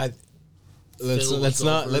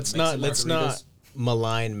 Let's not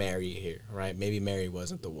malign Mary here, right? Maybe Mary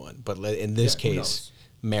wasn't the one, but in this case,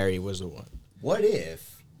 Mary was the one. What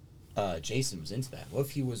if Jason was into that? What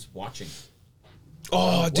if he was watching?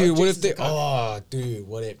 Oh, dude, what if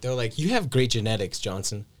they're like, you have great genetics,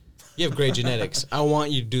 Johnson. You have great genetics. I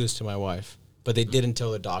want you to do this to my wife. But they didn't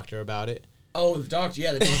tell the doctor about it. Oh, the doctor,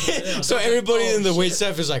 yeah. The doctor, so everybody in the wait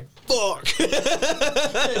staff is like, fuck.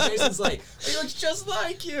 Yeah, Jason's like, he looks just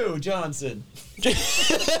like you, Johnson.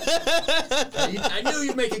 I knew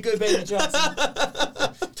you'd make a good baby, Johnson.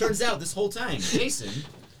 Turns out this whole time, Jason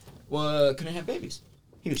couldn't have babies.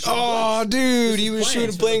 He was shooting blanks. Dude, he was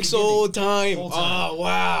shooting blanks the whole time. Oh,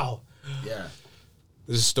 wow. Yeah.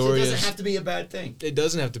 This story so it doesn't have to be a bad thing. It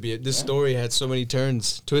doesn't have to be. This story had so many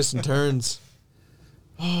twists and turns.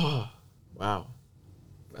 Oh, wow.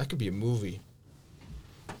 That could be a movie.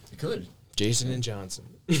 It could. Jason and Johnson.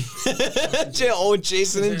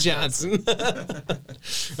 Jason and Johnson. All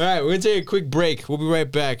right, we're going to take a quick break. We'll be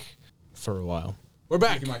right back for a while. We're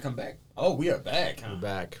back. You might come back. Oh, we are back, huh? We're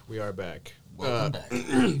back. We are back. Welcome back.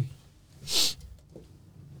 What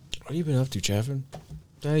have you been up to, Chaffin?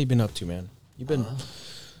 What have you been up to, man? You've been...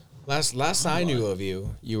 Last I knew of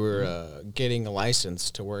you, you were getting a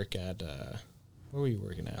license to work at... where were you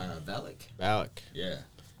working at? Valak. Yeah.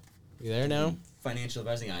 You there now? Financial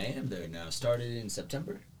advising, I am there now. Started in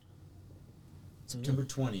September. September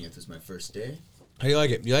 20th was my first day. How do you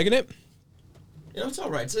like it? You liking it? It's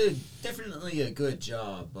all right. It's definitely a good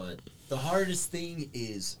job, but the hardest thing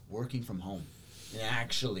is working from home and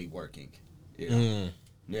actually working.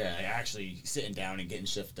 Yeah, actually sitting down and getting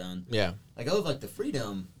shit done. Yeah. Like, I love, like, the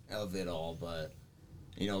freedom of it all, but,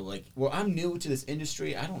 I'm new to this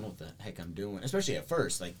industry. I don't know what the heck I'm doing, especially at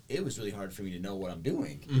first. Like, it was really hard for me to know what I'm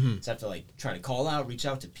doing. So I have to, like, try to call out, reach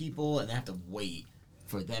out to people, and I have to wait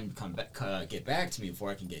for them to come back, get back to me before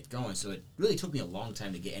I can get going. So it really took me a long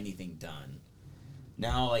time to get anything done.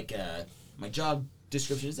 Now, like, my job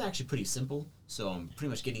description is actually pretty simple, so I'm pretty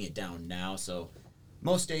much getting it down now. So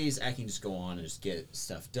most days I can just go on and just get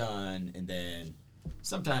stuff done, and then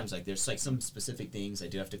sometimes, like, there's, like, some specific things I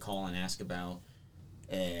do have to call and ask about,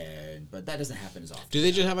 but that doesn't happen as often. Do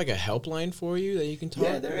they just have, like, a helpline for you that you can talk?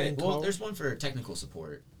 Yeah, there's one for technical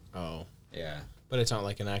support. Oh. Yeah. But it's not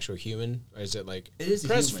like an actual human? Or is it like, it is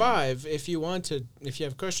press 5 if you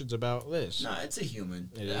have questions about this? No, it's a human.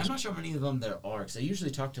 It I'm not sure how many of them there are, because I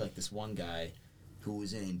usually talk to, like, this one guy who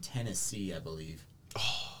was in Tennessee, I believe.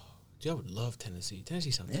 Oh, dude, I would love Tennessee.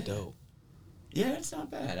 Tennessee sounds dope. Yeah, it's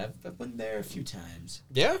not bad. I've been there a few times.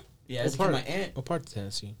 Yeah? Yeah, it's my aunt. What part of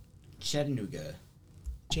Tennessee? Chattanooga.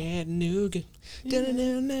 I'm going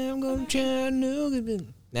to Chattanooga.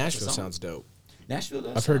 Nashville sounds dope. Nashville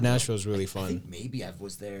does. I've heard Nashville's really fun. I think maybe I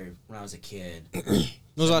was there when I was a kid. When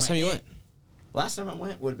was the last time you went? Last time I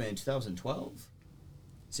went would have been 2012.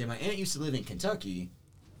 See, my aunt used to live in Kentucky,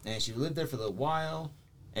 and she lived there for a little while,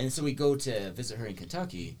 and so we go to visit her in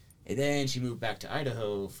Kentucky, and then she moved back to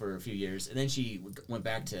Idaho for a few years, and then she went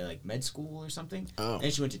back to, like, med school or something. Oh. And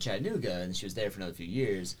then she went to Chattanooga, and she was there for another few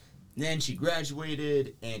years. And then she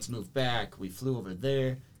graduated, and to move back, we flew over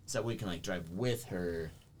there so that we can, like, drive with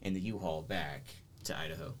her in the U-Haul back to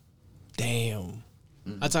Idaho. Damn.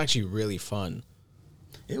 Mm-hmm. That's actually really fun.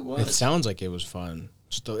 It was. It sounds like it was fun.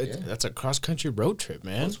 That's a cross-country road trip,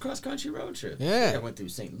 man. It was a cross-country road trip. Yeah. I went through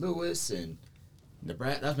St. Louis and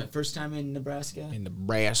Nebraska. That was my first time in Nebraska.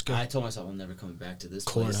 I told myself I'm never coming back to this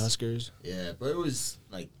Corn place. Huskers. Yeah, but it was,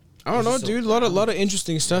 like... I don't know, dude. A lot of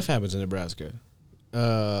interesting stuff happens in Nebraska.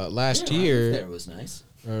 Last year... There was nice.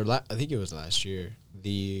 I think it was last year.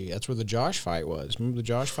 That's where the Josh fight was. Remember the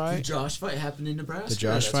Josh fight? The Josh fight happened in Nebraska. The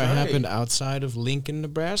Josh fight happened outside of Lincoln,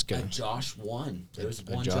 Nebraska. And Josh won. There was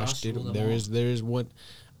one Josh did. There is one.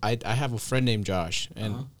 I have a friend named Josh,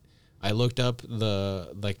 and I looked up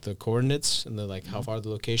the coordinates and how far the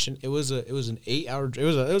location. It was an 8 hour. It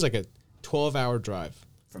was like a 12-hour drive.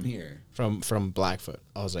 From here. From Blackfoot.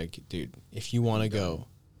 I was like, dude, if you want to go,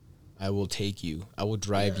 I will take you. I will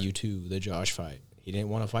drive you to the Josh fight. He didn't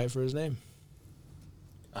want to fight for his name.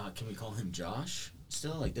 Can we call him Josh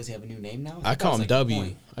still? Like, does he have a new name now? I call him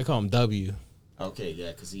W. I call him W. Okay,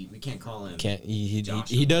 yeah, because we can't call him.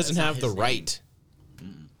 He doesn't have the right.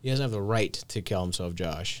 He doesn't have the right to call himself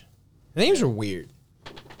Josh. Names are weird.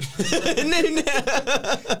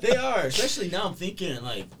 They are, especially now. I'm thinking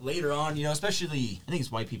like later on, especially I think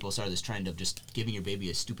it's white people started this trend of just giving your baby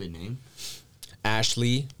a stupid name.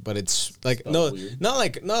 Ashley, but it's like not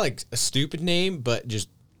like a stupid name, but just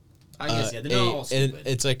I guess they're not all stupid.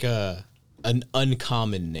 It's like an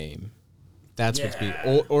uncommon name. That's what's be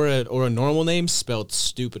or a normal name spelled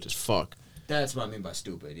stupid as fuck. That's what I mean by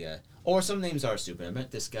stupid, yeah. Or some names are stupid. I met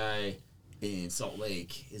this guy in Salt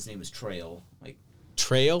Lake. His name is Trail. Like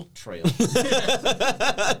Trail.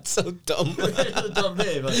 That's so dumb. It's a dumb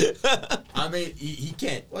name. But, I mean, he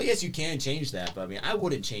can't. Well, yes, you can change that, but I mean, I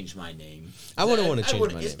wouldn't change my name. I wouldn't want to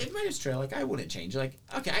change my name. If my name's Trail, like I wouldn't change. Like,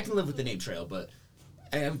 okay, I can live with the name Trail, but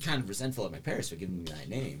I'm kind of resentful of my parents for giving me that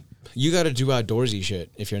name. You got to do outdoorsy shit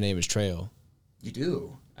if your name is Trail. You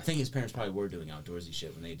do. I think his parents probably were doing outdoorsy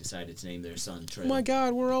shit when they decided to name their son Trail. Oh my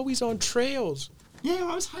God, we're always on trails. Yeah,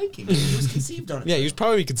 I was hiking. He was conceived on a trail. Yeah, he was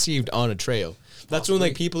probably conceived on a trail. That's when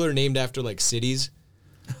like people are named after like cities.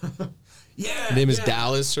 Yeah. His name is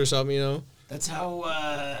Dallas or something, you know? That's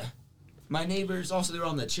how my neighbors also, they were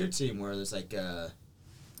on the cheer team where there's like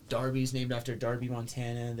Darby's named after Darby,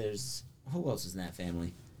 Montana. There's who else is in that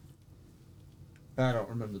family? I don't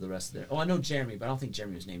remember the rest of their. Oh, I know Jeremy, but I don't think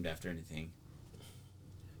Jeremy was named after anything.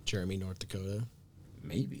 Jeremy, North Dakota.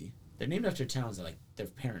 Maybe. They're named after towns that like their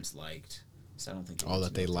parents liked. So I don't think. All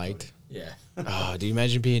that they liked. Yeah. Oh, do you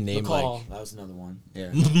imagine being named McCall, like that was another one. Yeah.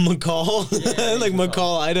 McCall? Yeah, like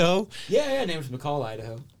McCall, Idaho? Yeah, named from McCall,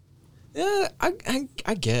 Idaho. Yeah,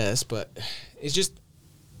 I guess, but it's just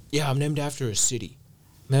I'm named after a city.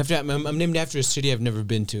 I'm named after a city I've never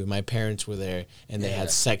been to. My parents were there and they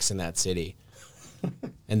had sex in that city.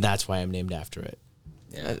 And that's why I'm named after it.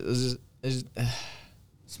 Yeah.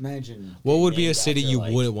 Just imagine. What would be a city you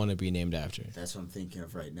wouldn't want to be named after? That's what I'm thinking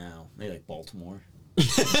of right now. Maybe like Baltimore.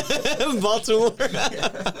 Baltimore.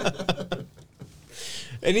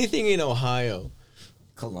 Anything in Ohio.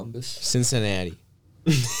 Columbus. Cincinnati.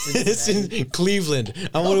 Cleveland.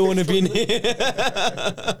 I wouldn't want to be named.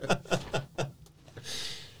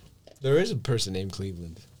 There is a person named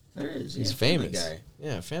Cleveland. There is. He's famous. Family Guy.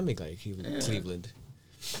 Yeah, Family Guy. Cleveland.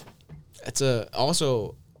 It's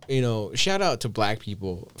also. Shout out to black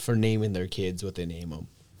people for naming their kids what they name them.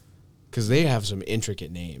 Because they have some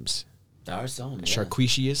intricate names. There are some, yeah.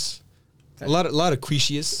 Charquicius. A lot of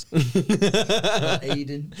Quicius.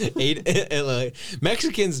 Aiden.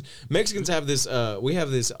 Mexicans have this, we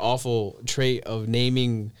have this awful trait of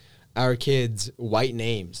naming our kids white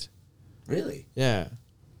names. Really? Yeah.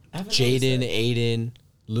 Jaden, Aiden,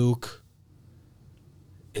 Luke.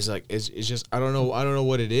 It's just, I don't know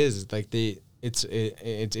what it is. It's like it's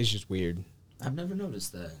just weird. I've never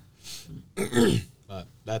noticed that. But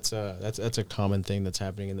that's a common thing that's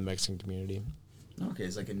happening in the Mexican community. Okay,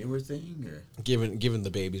 it's like a newer thing, or giving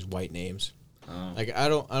the babies white names. Like I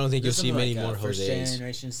don't think you'll see many more first Jose's.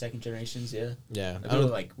 generation, second generations, yeah. Yeah,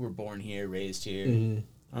 Like we're born here, raised here.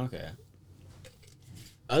 Mm-hmm. Okay.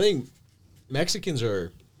 I think Mexicans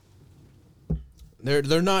are.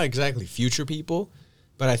 They're not exactly future people,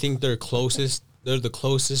 but I think they're closest. They're the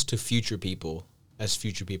closest to future people as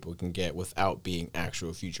future people can get without being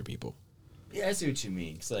actual future people. Yeah, I see what you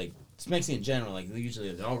mean. It's like it's Mexican in general. Like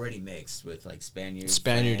usually they're already mixed with like Spaniard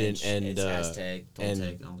French, and Aztec,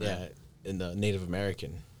 Toltec, all that. Yeah, and the Native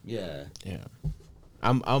American. Yeah. Yeah.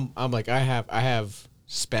 I'm like I have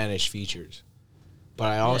Spanish features, but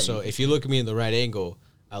I also if you look at me in the right angle,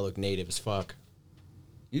 I look native as fuck.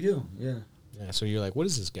 You do, yeah. Yeah. So you're like, what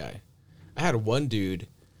is this guy? I had one dude.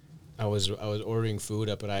 I was ordering food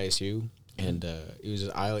up at ISU, and he was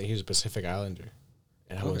a Pacific Islander,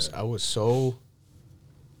 and I was so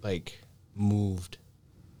like moved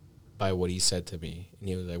by what he said to me, and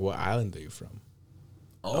he was like, "What island are you from?"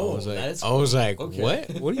 Oh, I was like, okay.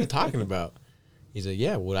 What? What are you talking about? He's like,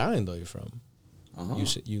 "Yeah, what island are you from?" Uh-huh.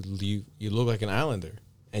 You look like an islander,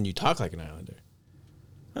 and you talk like an islander.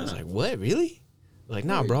 I was like, "What? Really?" Like,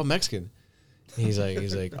 nah, bro, I'm Mexican. And he's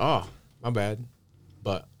like, "Oh, my bad."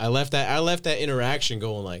 But I left that interaction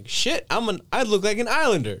going like, shit, I look like an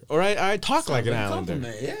islander, or I talk like an islander.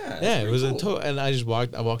 Yeah, it was cool. And I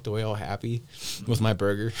walked away all happy with my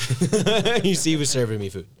burger. You see, he was serving me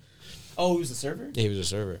food. Oh, he was a server? Yeah, he was a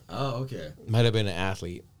server. Oh, okay. Might have been an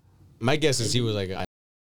athlete. My guess is he was like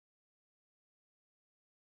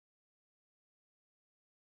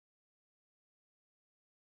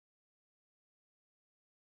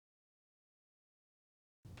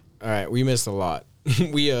All right, we missed a lot.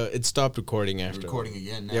 It stopped recording after. We're recording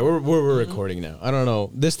again now. Yeah, we're recording now. I don't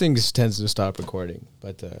know. This thing just tends to stop recording.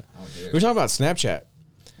 But we're talking about Snapchat.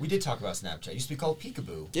 We did talk about Snapchat. It used to be called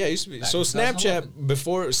Peekaboo. Yeah, it used to be. Back So in Snapchat,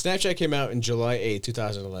 before Snapchat came out in July 8,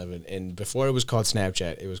 2011, and before it was called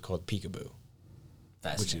Snapchat, it was called Peekaboo.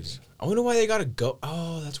 Fascinating. I wonder why they got a go.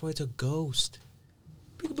 Oh, that's why it's a ghost.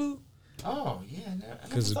 Peekaboo. Oh, yeah.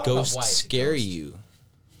 Because ghosts scare you.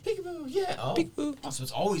 Peekaboo, yeah. Oh. Peekaboo. Oh, so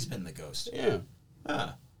it's always been the ghost. Yeah.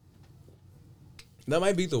 Huh. That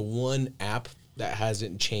might be the one app that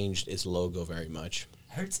hasn't changed its logo very much.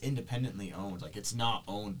 I heard it's independently owned. Like, it's not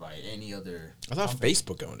owned by any other I thought company.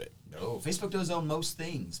 Facebook owned it. No, Facebook does own most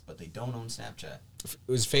things, but they don't own Snapchat.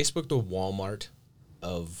 Was Facebook the Walmart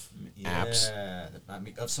of apps? Yeah, I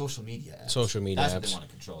mean, of social media apps. Social media That's apps. what they want to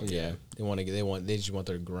control. Yeah, they just want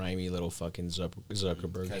their grimy little fucking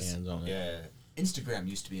Zuckerberg hands on it. Yeah, Instagram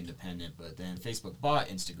used to be independent, but then Facebook bought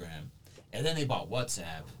Instagram, and then they bought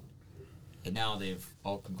WhatsApp, and now they've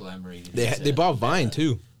all conglomerated. They bought Vine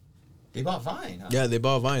too. They bought Vine, huh? Yeah, they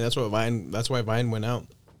bought Vine. That's why Vine went out.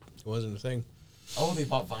 It wasn't a thing. Oh, they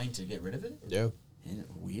bought Vine to get rid of it? Yeah. Yeah,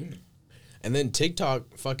 weird. And then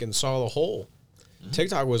TikTok fucking saw the hole. Mm-hmm.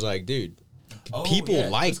 TikTok was like, dude, Oh, people yeah,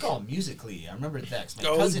 like. it's called Musical.ly. I remember that. 'Cause my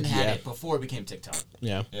Oh, cousin had yeah. it before it became TikTok.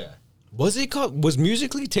 Yeah. Yeah. Was it called? Was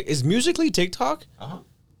Musical.ly? Is Musical.ly TikTok? Uh-huh.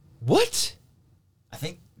 What? I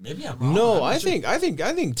think maybe I'm wrong. No, I'm not I sure.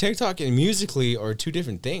 think TikTok and Musical.ly are two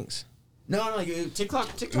different things. No, TikTok.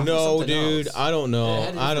 No, was dude, else. I don't know. It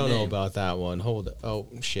had a I don't different know name. about that one. Hold up. Oh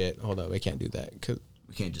shit. Hold up. I can't do that because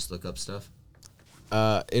We can't just look up stuff.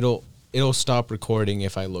 it'll stop recording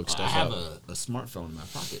if I look I stuff have up. a smartphone in my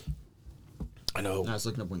pocket. I know. And I was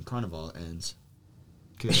looking up when Carnival ends.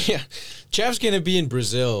 Yeah, Chav's gonna be in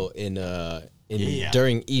Brazil in Yeah.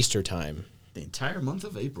 during Easter time. The entire month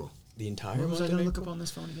of April. The entire What was I month going to of look April? up on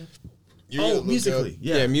this phone again? You're gonna look Musical.ly. up-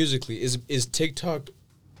 Yeah. Musical.ly is TikTok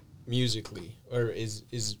Musical.ly or is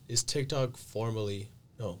TikTok formally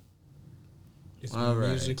no? Is All right.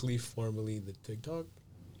 Musical.ly formally the TikTok?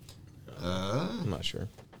 I'm not sure.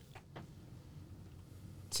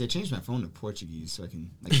 See, I changed my phone to Portuguese so I can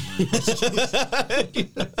learn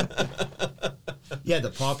Portuguese. Yeah,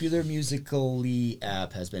 the popular Musical.ly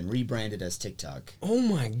app has been rebranded as TikTok. Oh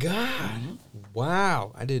my god! Mm-hmm.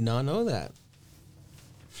 Wow, I did not know that.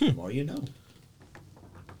 The more you know.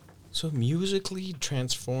 So Musical.ly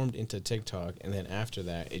transformed into TikTok, and then after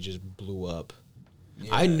that, it just blew up.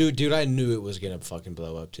 Yeah. I knew it was gonna fucking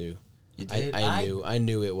blow up too. You did? I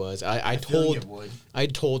knew it was. I feel you told would. I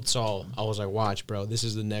told Saul, I was like, watch, bro, this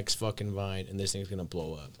is the next fucking Vine, and this thing's gonna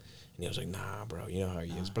blow up. And he was like, nah, bro, you know how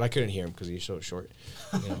he is. But I couldn't hear him because he's so short.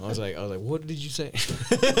 You know, I was like, what did you say?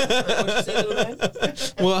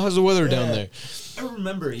 Well, how's the weather down there? I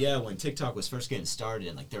remember, when TikTok was first getting started,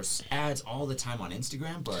 and like there's ads all the time on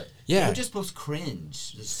Instagram, but Yeah. they were just post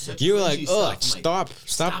cringe. Just such You were like, cringy ugh, stuff. I'm like,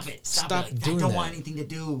 stop it. stop Like, doing I don't that. want anything to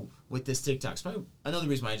do with this TikTok. It's probably another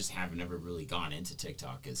reason why I just haven't ever really gone into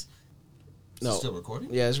TikTok is No. still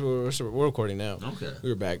recording. Yeah, we're recording now. Okay. We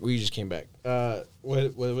were back. We just came back.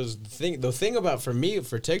 What was the thing? The thing about for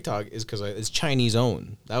TikTok is because it's Chinese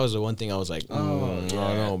owned. That was the one thing I was like, I don't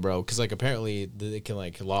know, bro. Because like apparently they can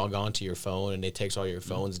like log onto your phone and it takes all your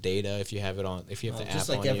phone's data if you have it on. If you have the app Just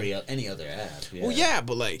like on any other app. Yeah. Well, yeah,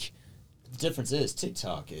 but like The difference is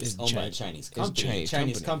TikTok is It's owned by a Chinese- Chinese it's company. Chinese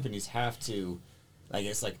Chinese company. companies have to, I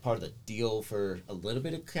guess, like part of the deal for a little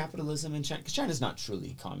bit of capitalism in China, because China's not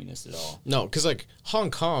truly communist at all. no, because like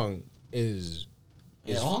Hong Kong is,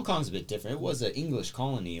 Yeah, Hong Kong's a bit different. It was an English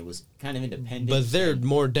colony. It was kind of independent. but they're and-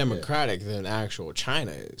 more democratic than actual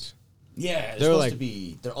China is. Yeah, they're They're supposed like- to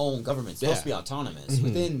be their own government. It's supposed to be Yeah. autonomous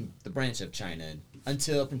within the branch of China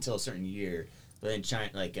up until a certain year. But then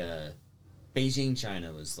China, Beijing,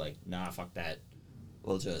 China was like, nah, fuck that.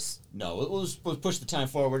 We'll we'll push the time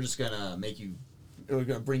forward. We're just gonna we're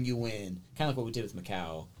gonna bring you in, kind of like what we did with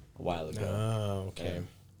Macau a while ago. Oh, okay. Yeah.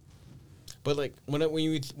 But like when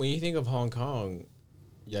you think of Hong Kong,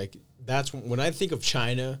 like that's when I think of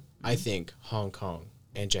China, I think Hong Kong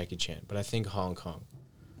and Jackie Chan. But I think Hong Kong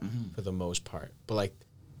for the most part. But like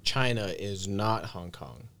China is not Hong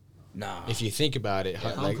Kong. Nah, If you think about it,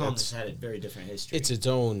 Hong like Kong it's, has had a very different history. it's its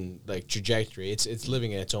own like trajectory. It's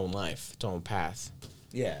living in its own life, its own path.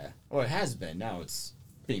 Yeah, or it has been. Now it's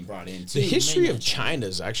being brought into The history of mainland China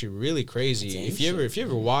is actually really crazy. It's If you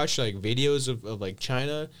ever watch like videos of like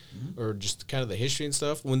China or just kind of the history and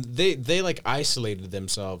stuff, when they like isolated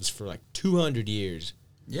themselves for like 200 years,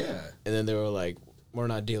 Yeah, and then they were like, we're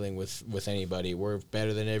not dealing with anybody. We're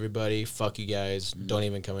better than everybody. Fuck you guys. Don't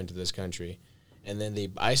even come into this country. and then they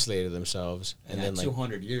isolated themselves, and then like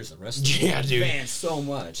 200 years, the rest of the world advanced so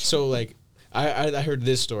much. So like, I heard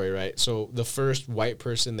this story, right? So the first white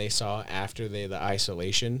person they saw after the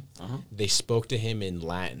isolation, they spoke to him in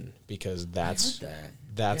Latin because that's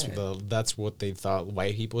what they thought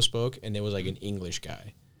white people spoke, and it was like an English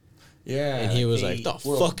guy. Yeah, and he was like, "The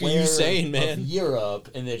fuck are you saying, man?" Of Europe,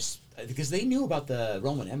 and because they knew about the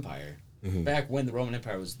Roman Empire back when the Roman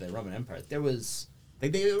Empire was the Roman Empire. There was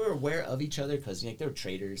like they were aware of each other because there were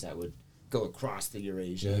traders that would go across the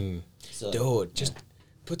Eurasia. So, dude, just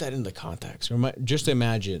put that into context. Just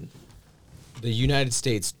imagine the United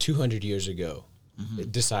States 200 years ago.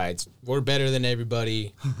 It decides we're better than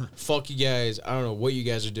everybody. Fuck you guys. I don't know what you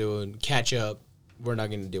guys are doing. Catch up. We're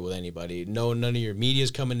not going to deal with anybody. No, none of your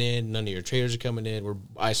media's coming in. None of your traders are coming in. We're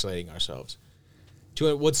isolating ourselves.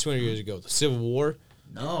 What's 200 years ago? The Civil War?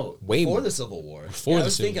 No, way before more. The Civil War. Before I the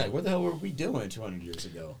was Civil thinking, War. what the hell were we doing 200 years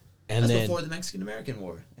ago? And That's then before the Mexican-American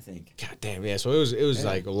War, I think. God damn, yeah. So it was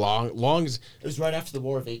like long. It was right after the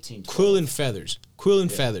War of 1812. Quill and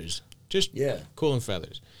feathers. Just quill and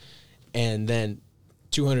feathers. And then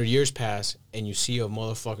 200 years pass, and you see a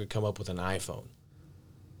motherfucker come up with an iPhone.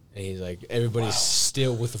 And he's like, everybody's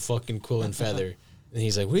still with the fucking quill and feather. And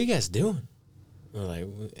he's like, what are you guys doing? And, like,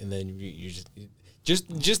 and then you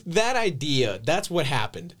just that idea, that's what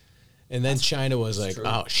happened. And then China was like,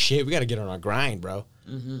 oh, shit, we got to get on our grind, bro.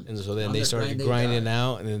 And so then they started grinding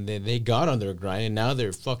out, and then they got on their grind, and now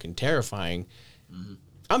they're fucking terrifying.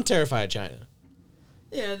 I'm terrified of China.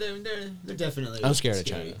 Yeah, they're definitely. I'm scared of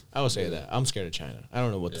China. I will say that. I'm scared of China. I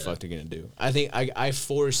don't know what the fuck they're gonna do. I think I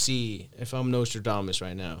foresee, if I'm Nostradamus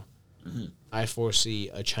right now, I foresee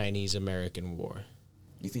a Chinese-American war.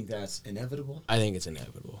 You think that's inevitable? I think it's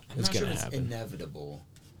inevitable. It's gonna happen. It's inevitable.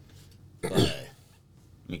 But I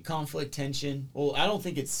mean, conflict, tension. Well, I don't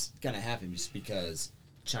think it's gonna happen just because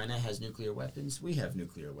China has nuclear weapons. We have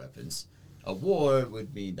nuclear weapons. A war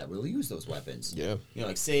would mean that we'll use those weapons. Yeah. You know,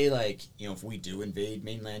 like say if we do invade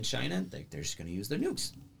mainland China, they're just gonna use their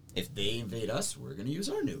nukes. If they invade us, we're gonna use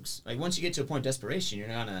our nukes. Like once you get to a point of desperation, you're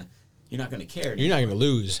not gonna care anymore. You're not gonna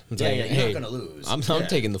lose. You're not gonna lose. I'm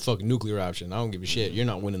taking the fucking nuclear option. I don't give a shit. You're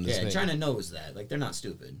not winning this thing. China knows that. Like they're not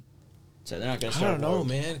stupid. So they're not gonna I start don't know,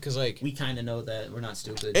 man, because like we kind of know that we're not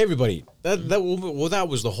stupid. Everybody that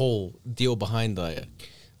was the whole deal behind the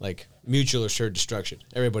like mutual assured destruction.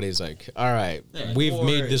 Everybody's like, all right, we've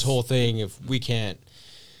made this whole thing. If we can't,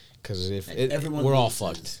 because we're all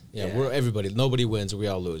fucked. We're everybody. Nobody wins. We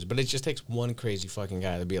all lose. But it just takes one crazy fucking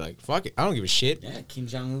guy to be like, fuck it. I don't give a shit. Yeah, Kim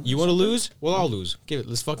Jong-un. You want to lose? Well, I'll lose. Give it.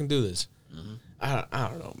 Let's fucking do this. I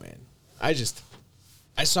don't know, man. I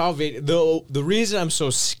saw a video. The reason I'm so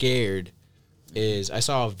scared is I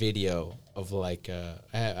saw a video of like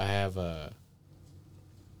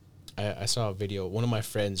I saw a video. One of my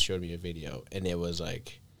friends showed me a video, and it was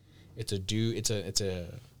like, it's a dude. It's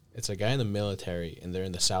a guy in the military, and they're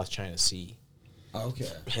in the South China Sea. Okay.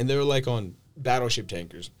 And they're like on battleship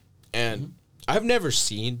tankers, and I've never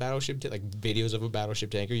seen like videos of a battleship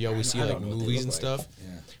tanker. You always see like movies and stuff.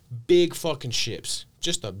 Yeah. Big fucking ships,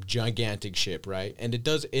 just a gigantic ship, right? And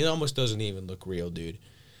it almost doesn't even look real, dude.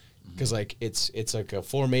 Because like it's like a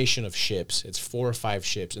formation of ships. It's 4 or 5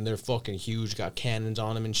 ships, and they're fucking huge. Got cannons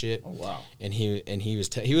on them and shit. Oh wow! And he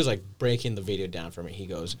was like breaking the video down for me. He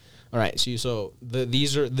goes, "All right, so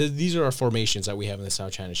these are our formations that we have in the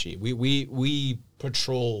South China Sea. We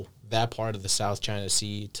patrol that part of the South China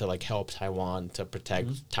Sea to like help Taiwan, to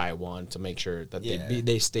protect Taiwan, to make sure that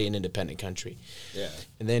they stay an independent country. Yeah.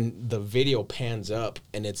 And then the video pans up,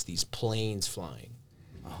 and it's these planes flying.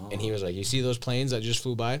 And he was like, you see those planes that just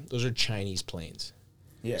flew by? Those are Chinese planes.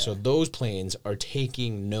 Yeah. So those planes are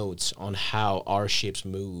taking notes on how our ships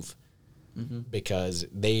move because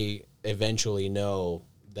they eventually know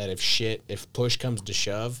that if push comes to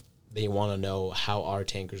shove, they want to know how our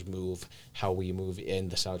tankers move, how we move in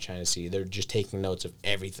the South China Sea. They're just taking notes of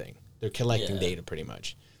everything. They're collecting data pretty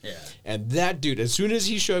much. Yeah. And that dude, as soon as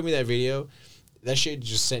he showed me that video, that shit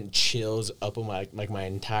just sent chills up on my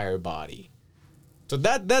entire body. So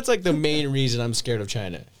that's like the main reason I'm scared of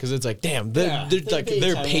China, because it's like, damn, they're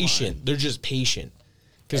patient. They're just patient,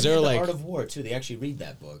 because they're like Art of War too. They actually read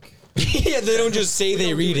that book. Yeah, they don't just say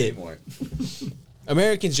they read it anymore.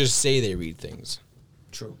 Americans just say they read things.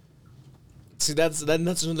 True. See, that's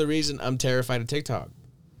another reason I'm terrified of TikTok,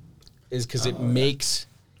 is because it makes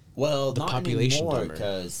the population dumber.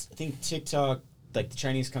 Because I think TikTok, like the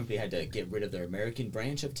Chinese company, had to get rid of their American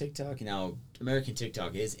branch of TikTok. Now American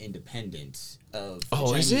TikTok is independent of the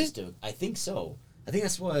Chinese. Is it? I think so. I think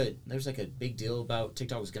that's what there's like a big deal about.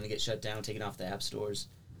 TikTok was going to get shut down, taken off the app stores.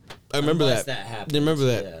 I remember Unless that. happens. I remember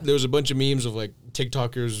that. Yeah. There was a bunch of memes of like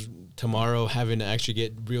TikTokers tomorrow having to actually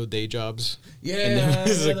get real day jobs. Yeah, and there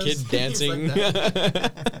was a kid those dancing. things like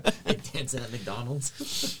that. Like dancing at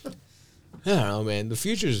McDonald's. I don't know, man. The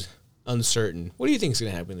future's uncertain. What do you think is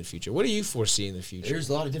going to happen in the future? What do you foresee in the future? There's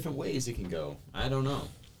a lot of different ways it can go. I don't know.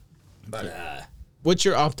 But what's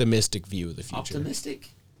your optimistic view of the future? optimistic?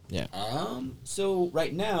 Yeah. So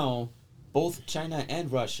right now, both China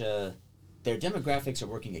and Russia, their demographics are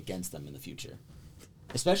working against them in the future.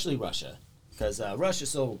 Especially Russia. Because Russia,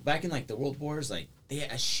 so back in like the world wars, like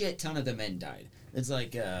a shit ton of the men died. It's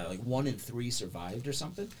like 1 in 3 survived or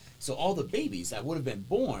something. So all the babies that would have been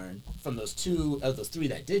born from those 2 of those 3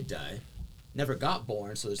 that did die never got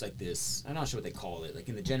born. So there's like this, I'm not sure what they call it, like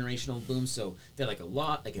in the generational boom. So they're like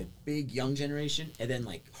a big young generation, and then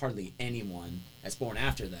like hardly anyone that's born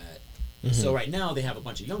after that. Mm-hmm. So right now they have a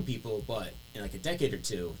bunch of young people, but in like a decade or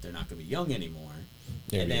 2, they're not going to be young anymore.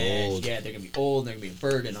 They're going to be old. Yeah, they're going to be old, and they're going to be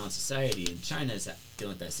a burden on society. And China is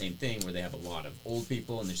dealing with that same thing, where they have a lot of old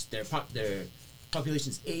people, and their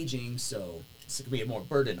population's aging, so it's going to be a more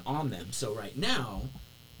burden on them. So right now,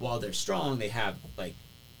 while they're strong, they have like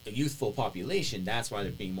a youthful population. That's why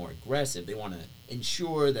they're being more aggressive. They want to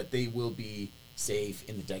ensure that they will be safe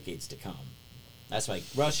in the decades to come. That's why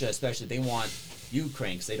Russia, especially, they want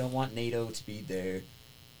Ukraine, because they don't want NATO to be there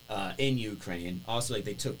in Ukraine. Also, like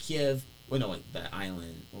they took Kiev. Well, no, like that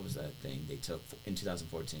island. What was that thing they took in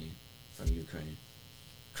 2014 from Ukraine?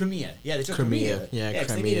 Crimea. Yeah, they took Crimea. Yeah,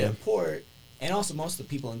 Cause they needed a port. And also, most of the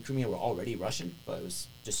people in Crimea were already Russian, but it was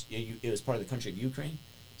just it was part of the country of Ukraine.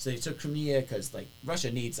 So they took Crimea because like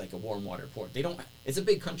Russia needs like a warm water port. They don't. It's a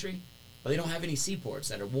big country, but they don't have any seaports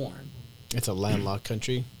that are warm. It's a landlocked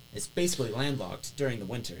country. It's basically landlocked during the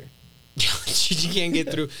winter. You can't get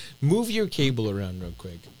through. Move your cable around real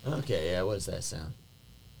quick. Okay, yeah. What does that sound?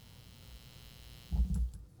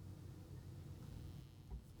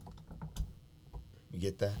 You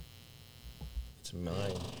get that? It's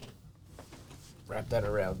mine. Wrap that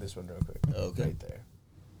around this one real quick. Okay. Right there.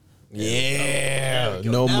 Yeah.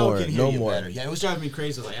 No Now more. I can hear No you more. better. Yeah, it was driving me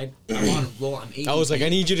crazy. I was like, I'm on a roll. I'm 80. I was like, I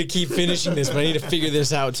need you to keep finishing this, but I need to figure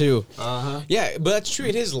this out too. Uh-huh. Yeah, but that's true.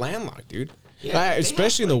 It is landlocked, dude. Yeah,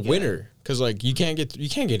 especially in have, the winter, because like you can't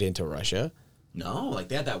get into Russia. No, like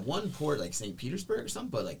they have that one port, like St. Petersburg or something,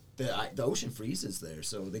 but like the ocean freezes there,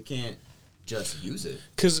 so they can't just use it.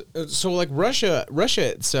 Because so like Russia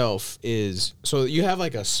itself is, so you have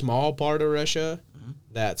like a small part of Russia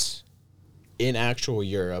that's in actual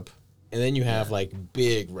Europe, and then you have like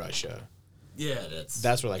big Russia. Yeah,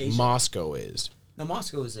 that's where like Asia. Moscow is. No,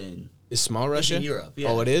 Moscow is in. Is small Russia? In Europe. Yeah.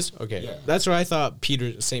 Oh, it is. Okay, Yeah. that's where I thought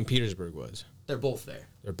St. Petersburg was. They're both there.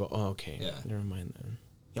 They're both. Oh, okay. Yeah. Never mind then.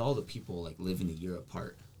 Yeah, all the people like live in the Europe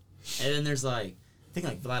part, and then there's like I think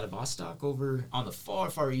like Vladivostok over on the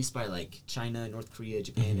far east by like China, North Korea,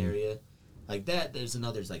 Japan area, like that. There's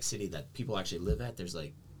another like city that people actually live at. There's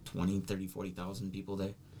like 20, 30, 40,000 people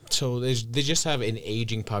there. So they just have an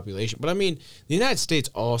aging population, but I mean the United States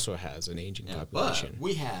also has an aging population. But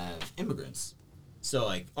we have immigrants, so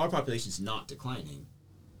like our population's not declining.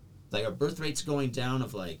 Like our birth rate's going down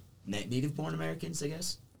of like native-born Americans, I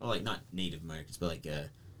guess, or like not Native Americans, but like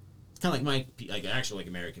it's kind of like actual like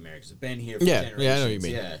Americans have been here for generations. Yeah, I know what you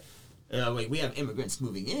mean. Yeah, we have immigrants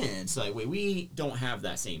moving in, so like we don't have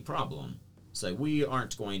that same problem. So like, we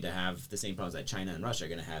aren't going to have the same problems that China and Russia are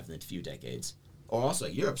going to have in a few decades. Or also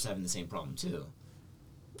like, Europe's having the same problem too.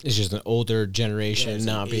 It's just an older generation Yeah,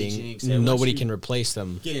 not like being aging, so nobody once can replace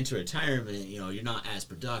them. Get into retirement, you're not as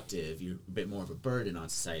productive. You're a bit more of a burden on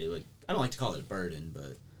society. Like I don't like to call it a burden,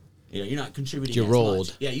 but you're not contributing. You're as old.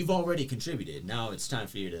 much. Yeah, you've already contributed. Now it's time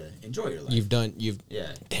for you to enjoy your life.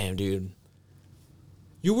 Yeah. Damn, dude.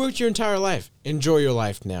 You worked your entire life. Enjoy your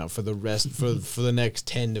life now for the rest for the next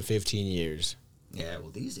 10 to 15 years. Yeah,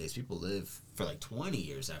 well, these days people live for like 20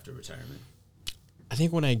 years after retirement. I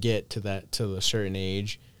think when I get to a certain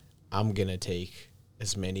age, I'm gonna take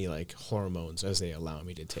as many like hormones as they allow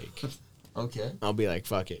me to take. Okay. I'll be like,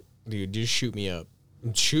 fuck it, dude. Just shoot me up.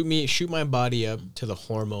 Shoot my body up to the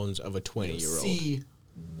hormones of a 20-year-old. See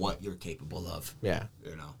what you're capable of. Yeah.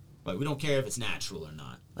 But we don't care if it's natural or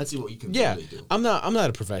not. Let's see what you can Yeah. really do. I'm not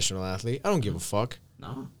a professional athlete. I don't give a fuck.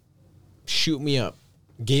 No. Shoot me up.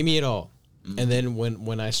 Give me it all. Mm-hmm. And then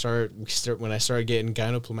when I started getting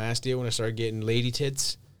gynecomastia, when I started getting lady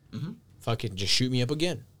tits, fucking just shoot me up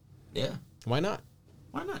again. Yeah. Why not?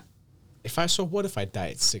 Why not? What if I die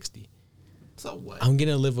at 60? So what? I'm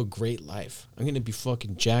gonna live a great life. I'm gonna be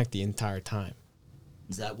fucking jacked the entire time.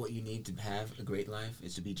 Is that what you need to have a great life?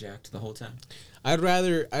 Is to be jacked the whole time? I'd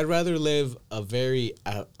rather live a very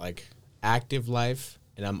active life,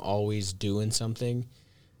 and I'm always doing something,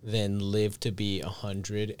 than live to be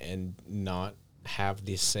 100 and not have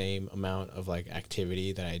the same amount of like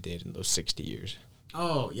activity that I did in those 60 years.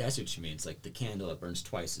 Oh, yeah, I see what you mean. It's like the candle that burns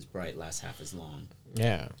twice as bright lasts half as long.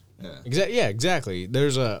 Yeah. Yeah. Yeah, exactly.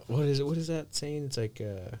 There's a what is that saying? It's like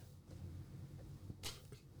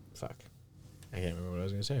fuck. I can't remember what I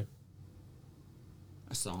was gonna say.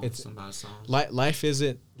 A song. It's something about a song. Life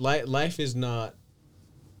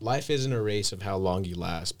isn't a race of how long you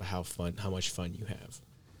last, but how much fun you have.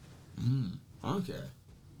 Okay.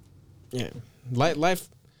 Yeah. Life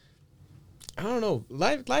I don't know.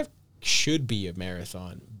 Life should be a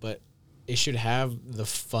marathon, but it should have the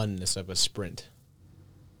funness of a sprint.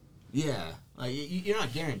 Yeah. Like, you're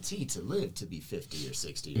not guaranteed to live to be 50 or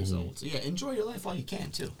 60 years old. So, yeah, enjoy your life while you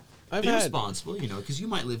can, too. Be responsible, because you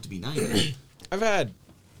might live to be 90. I've had,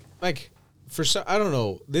 like, I don't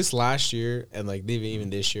know, this last year and, like, even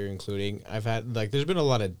this year including, I've had, like, there's been a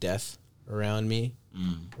lot of death around me.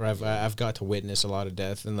 Where I've got to witness a lot of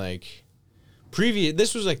death. And, like,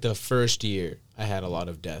 this was, like, the first year I had a lot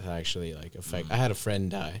of death, actually, like, affect. I had a friend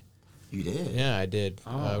die. You did? Yeah, I did.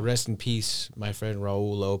 Oh. Rest in peace, my friend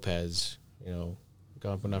Raul Lopez. Gone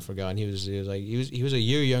but not forgotten. He was a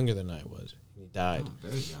year younger than I was. He died. Oh,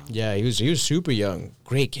 very young. Yeah, he was super young.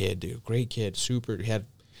 Great kid, dude. Great kid. Super. He had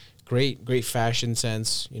great fashion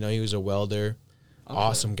sense. He was a welder. Okay.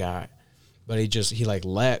 Awesome guy. But he died,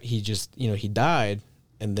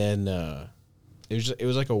 and then it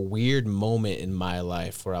was like a weird moment in my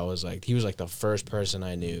life where I was like, he was like the first person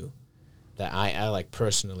I knew that I like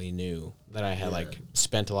personally knew that I had like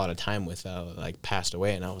spent a lot of time with, like passed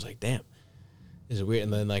away, and I was like, damn, this is weird.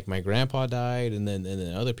 And then like my grandpa died, and then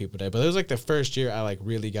other people died. But it was like the first year I like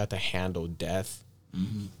really got to handle death,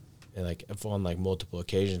 and like on like multiple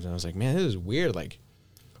occasions. And I was like, man, this is weird. Like,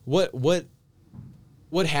 what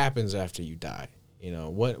happens after you die?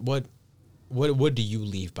 What do you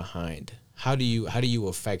leave behind? How do you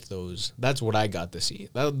affect those? That's what I got to see.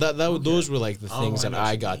 Those were like the things that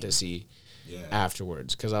I got to see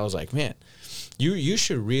afterwards. Because I was like, man, you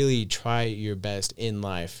should really try your best in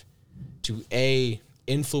life to A,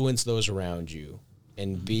 influence those around you,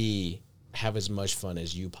 and B, have as much fun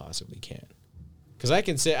as you possibly can. Because I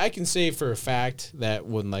can say for a fact that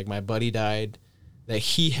when like my buddy died, that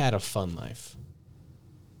he had a fun life.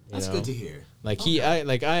 That's good to hear. Like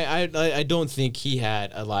I don't think he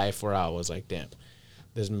had a life where I was like, damn,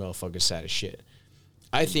 this motherfucker's sad as shit.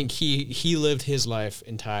 I think he lived his life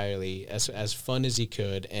entirely as fun as he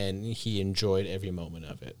could, and he enjoyed every moment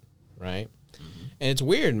of it, right? And it's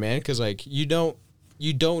weird, man, because like you don't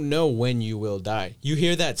know when you will die. You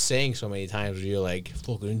hear that saying so many times where you're like,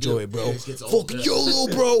 fucking enjoy it, bro. Fucking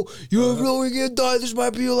YOLO, bro. You don't know when you're gonna die. This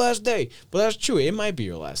might be your last day. But that's true. It might be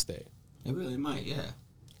your last day. It really might, yeah.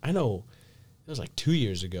 I know. It was like 2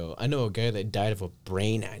 years ago. I know a guy that died of a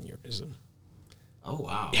brain aneurysm. Oh,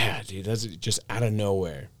 wow. Yeah, dude. That's just out of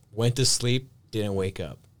nowhere. Went to sleep, didn't wake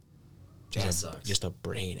up. That sucks. Just a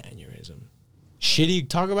brain aneurysm. Shitty.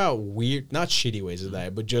 Talk about weird, not shitty ways to die,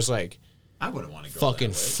 but just like I wouldn't want to go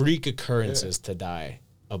fucking freak occurrences to die.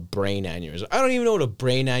 A brain aneurysm. I don't even know what a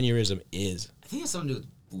brain aneurysm is. I think it's something to do with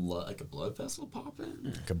blood, like a blood vessel popping.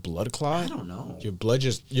 Like a blood clot? I don't know. Your blood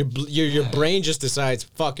just your brain just decides,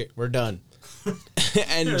 fuck it, we're done.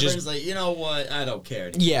 And your just brain's like, you know what? I don't care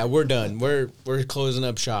anymore. Yeah, we're done. We're closing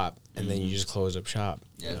up shop, and then you just close up shop.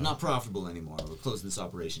 Yeah, it's not profitable anymore. We're closing this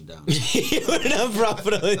operation down. We're not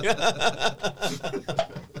profitable.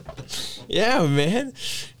 Yeah, man.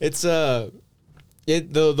 It's the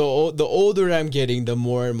older I'm getting, the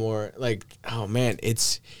more and more like, oh man,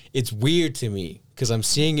 it's weird to me because I'm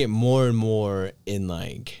seeing it more and more in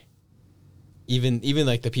like even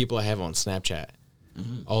like the people I have on Snapchat.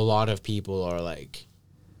 A lot of people are like,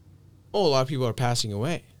 a lot of people are passing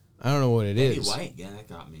away. I don't know what it is. White, yeah, that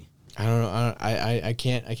got me. I don't know. I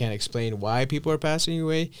can't explain why people are passing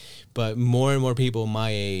away, but more and more people my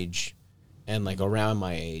age and like around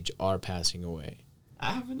my age are passing away.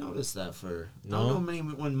 I haven't noticed that I don't know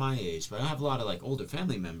anyone my age, but I have a lot of like older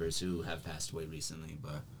family members who have passed away recently.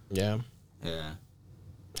 But yeah,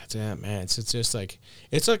 that's it, man. It's just like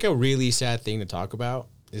it's like a really sad thing to talk about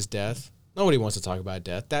is death. Nobody wants to talk about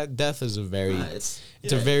death. That death is a very it's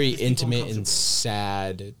a very intimate and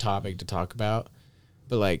sad topic to talk about.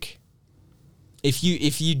 But like, if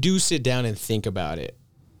you do sit down and think about it,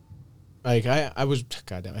 like I was,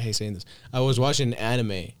 goddamn, I hate saying this. I was watching an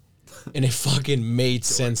anime. And it fucking made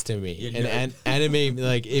sense to me. And anime,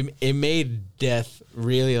 like, it made death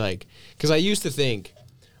really, like... Because I used to think,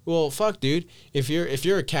 well, fuck, dude. If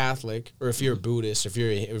you're a Catholic, or if you're a Buddhist, if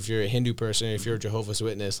you're a Hindu person, if you're a Jehovah's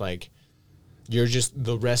Witness, like, you're just...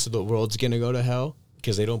 The rest of the world's gonna go to hell.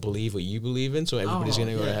 because they don't believe what you believe in, so everybody's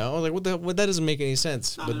gonna go to hell. I was like, what that doesn't make any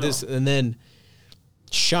sense. But this, and then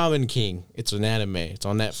Shaman King, it's an anime, it's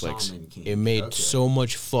on Netflix. It made so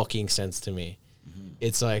much fucking sense to me.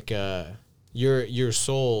 It's like your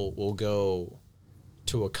soul will go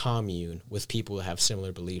to a commune with people that have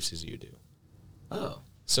similar beliefs as you do. Oh.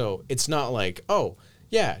 So it's not like, oh,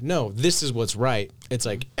 yeah, no, this is what's right. It's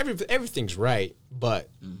like everything's right, but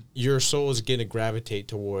your soul is going to gravitate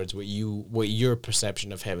towards what your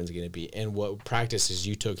perception of heaven's going to be, and what practices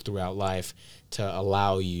you took throughout life to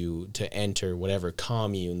allow you to enter whatever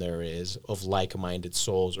commune there is of like-minded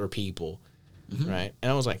souls or people, right?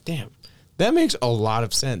 And I was like, damn, that makes a lot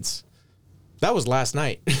of sense. That was last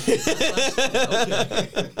night.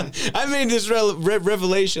 I made this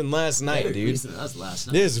revelation last night, dude. Recent. That was last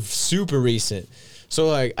night. This is super recent. So,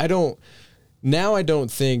 like, I don't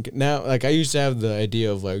think, like, I used to have the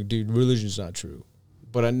idea of, like, dude, religion's not true.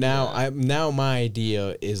 But now my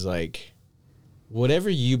idea is, like,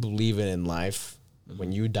 whatever you believe in life,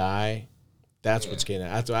 when you die, that's what's gonna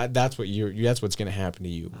happen to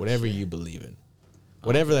you. Whatever you believe in.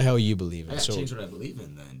 Whatever the hell you believe in. I gotta change what I believe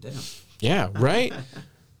in then, damn. Yeah, right?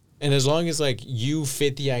 And as long as, like, you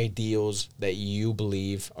fit the ideals that you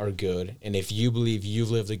believe are good, and if you believe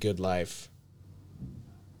you've lived a good life,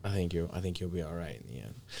 I think you'll be all right in the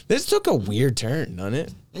end. This took a weird turn, doesn't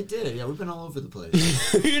it? It did. Yeah, we've been all over the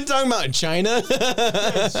place. You're talking about China?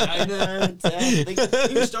 China, tech.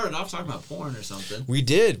 We started off talking about porn or something. We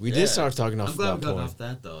did. We did start talking off about porn. I'm glad we got off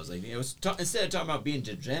that though. I was like, instead of talking about being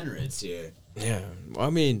degenerates here. Yeah, I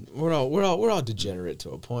mean, we're all degenerate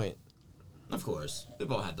to a point. Of course,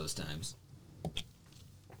 we've all had those times.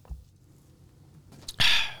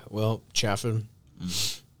 Well, Chaffin,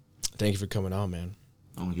 thank you for coming on, man.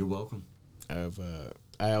 Oh, you're welcome.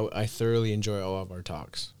 I thoroughly enjoy all of our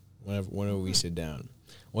talks whenever we sit down.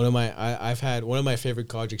 One of my favorite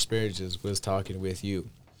college experiences was talking with you.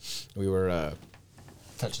 We were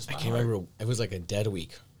touches my I can't heart. remember. It was like a dead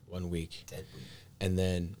week, 1 week. Dead week. And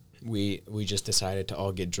then we just decided to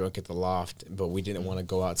all get drunk at the loft, but we didn't want to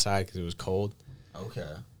go outside because it was cold. Okay.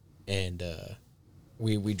 And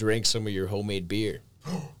we drank some of your homemade beer.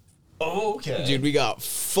 Oh, okay. Dude, we got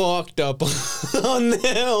fucked up on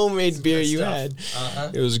the homemade beer you had.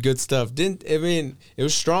 It was good stuff. It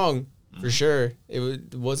was strong for sure.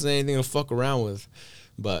 It wasn't anything to fuck around with.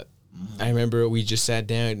 But I remember we just sat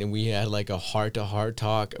down and we had like a heart-to-heart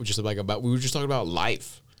talk, we were just talking about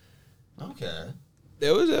life. Okay.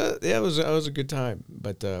 It was a good time.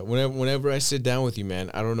 But whenever I sit down with you, man,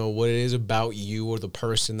 I don't know what it is about you or the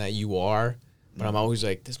person that you are, but I'm always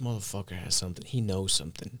like, this motherfucker has something. He knows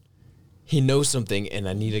something. He knows something, and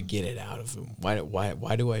I need to get it out of him. Why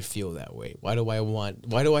do I feel that way? Why do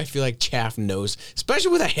I feel like Chaff knows,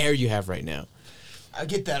 especially with the hair you have right now? I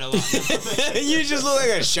get that a lot. You just look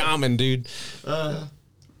like a shaman, dude. Yeah,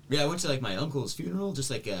 I went to like my uncle's funeral just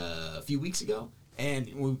like a few weeks ago.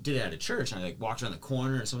 And we did it at a church, and I like walked around the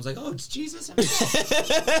corner, and someone's like, "Oh, it's Jesus."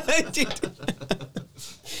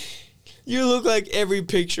 You look like every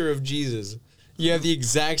picture of Jesus. You have the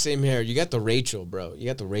exact same hair. You got the Rachel, bro. You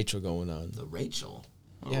got the Rachel going on. The Rachel?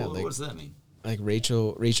 Yeah. What does that mean? Like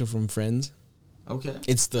Rachel from Friends. Okay.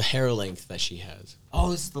 It's the hair length that she has.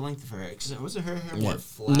 Oh, this is the length of her hair. Wasn't her hair more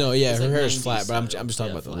flat? No, yeah, her like hair is flat, but I'm 90s just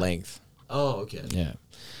talking about flat. the length. Oh, okay. Yeah.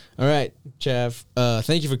 All right, Chaff.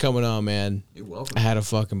 Thank you for coming on, man. You're welcome. I had a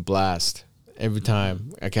fucking blast every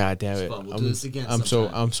time. God damn it. Fun. We'll do this again I'm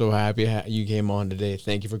sometime. so happy you came on today.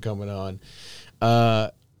 Thank you for coming on.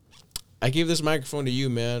 I give this microphone to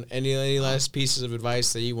you, man. Any last pieces of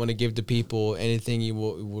advice that you want to give to people? Anything you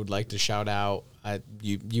would like to shout out?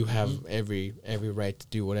 You have every right to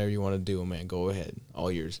do whatever you want to do, man. Go ahead,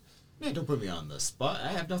 all yours. Man, don't put me on the spot. I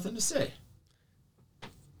have nothing to say.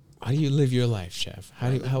 How do you live your life, Chef?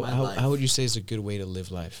 How life. would you say is a good way to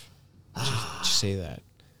live life? Just say that.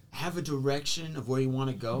 Have a direction of where you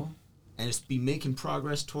want to go, and just be making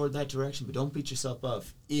progress toward that direction. But don't beat yourself up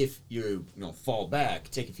if you fall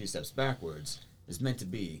back, take a few steps backwards. It's meant to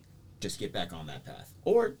be. Just get back on that path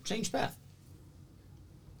or change path.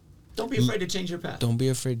 Don't be afraid to change your path. Don't be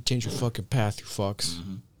afraid to change your fucking path, you fucks.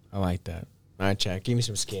 I like that. All right, Chad, give me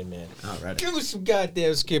some skin, man. All right. Give me some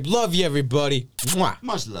goddamn skin. Love you, everybody. Mwah.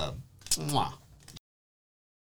 Much love. Mwah.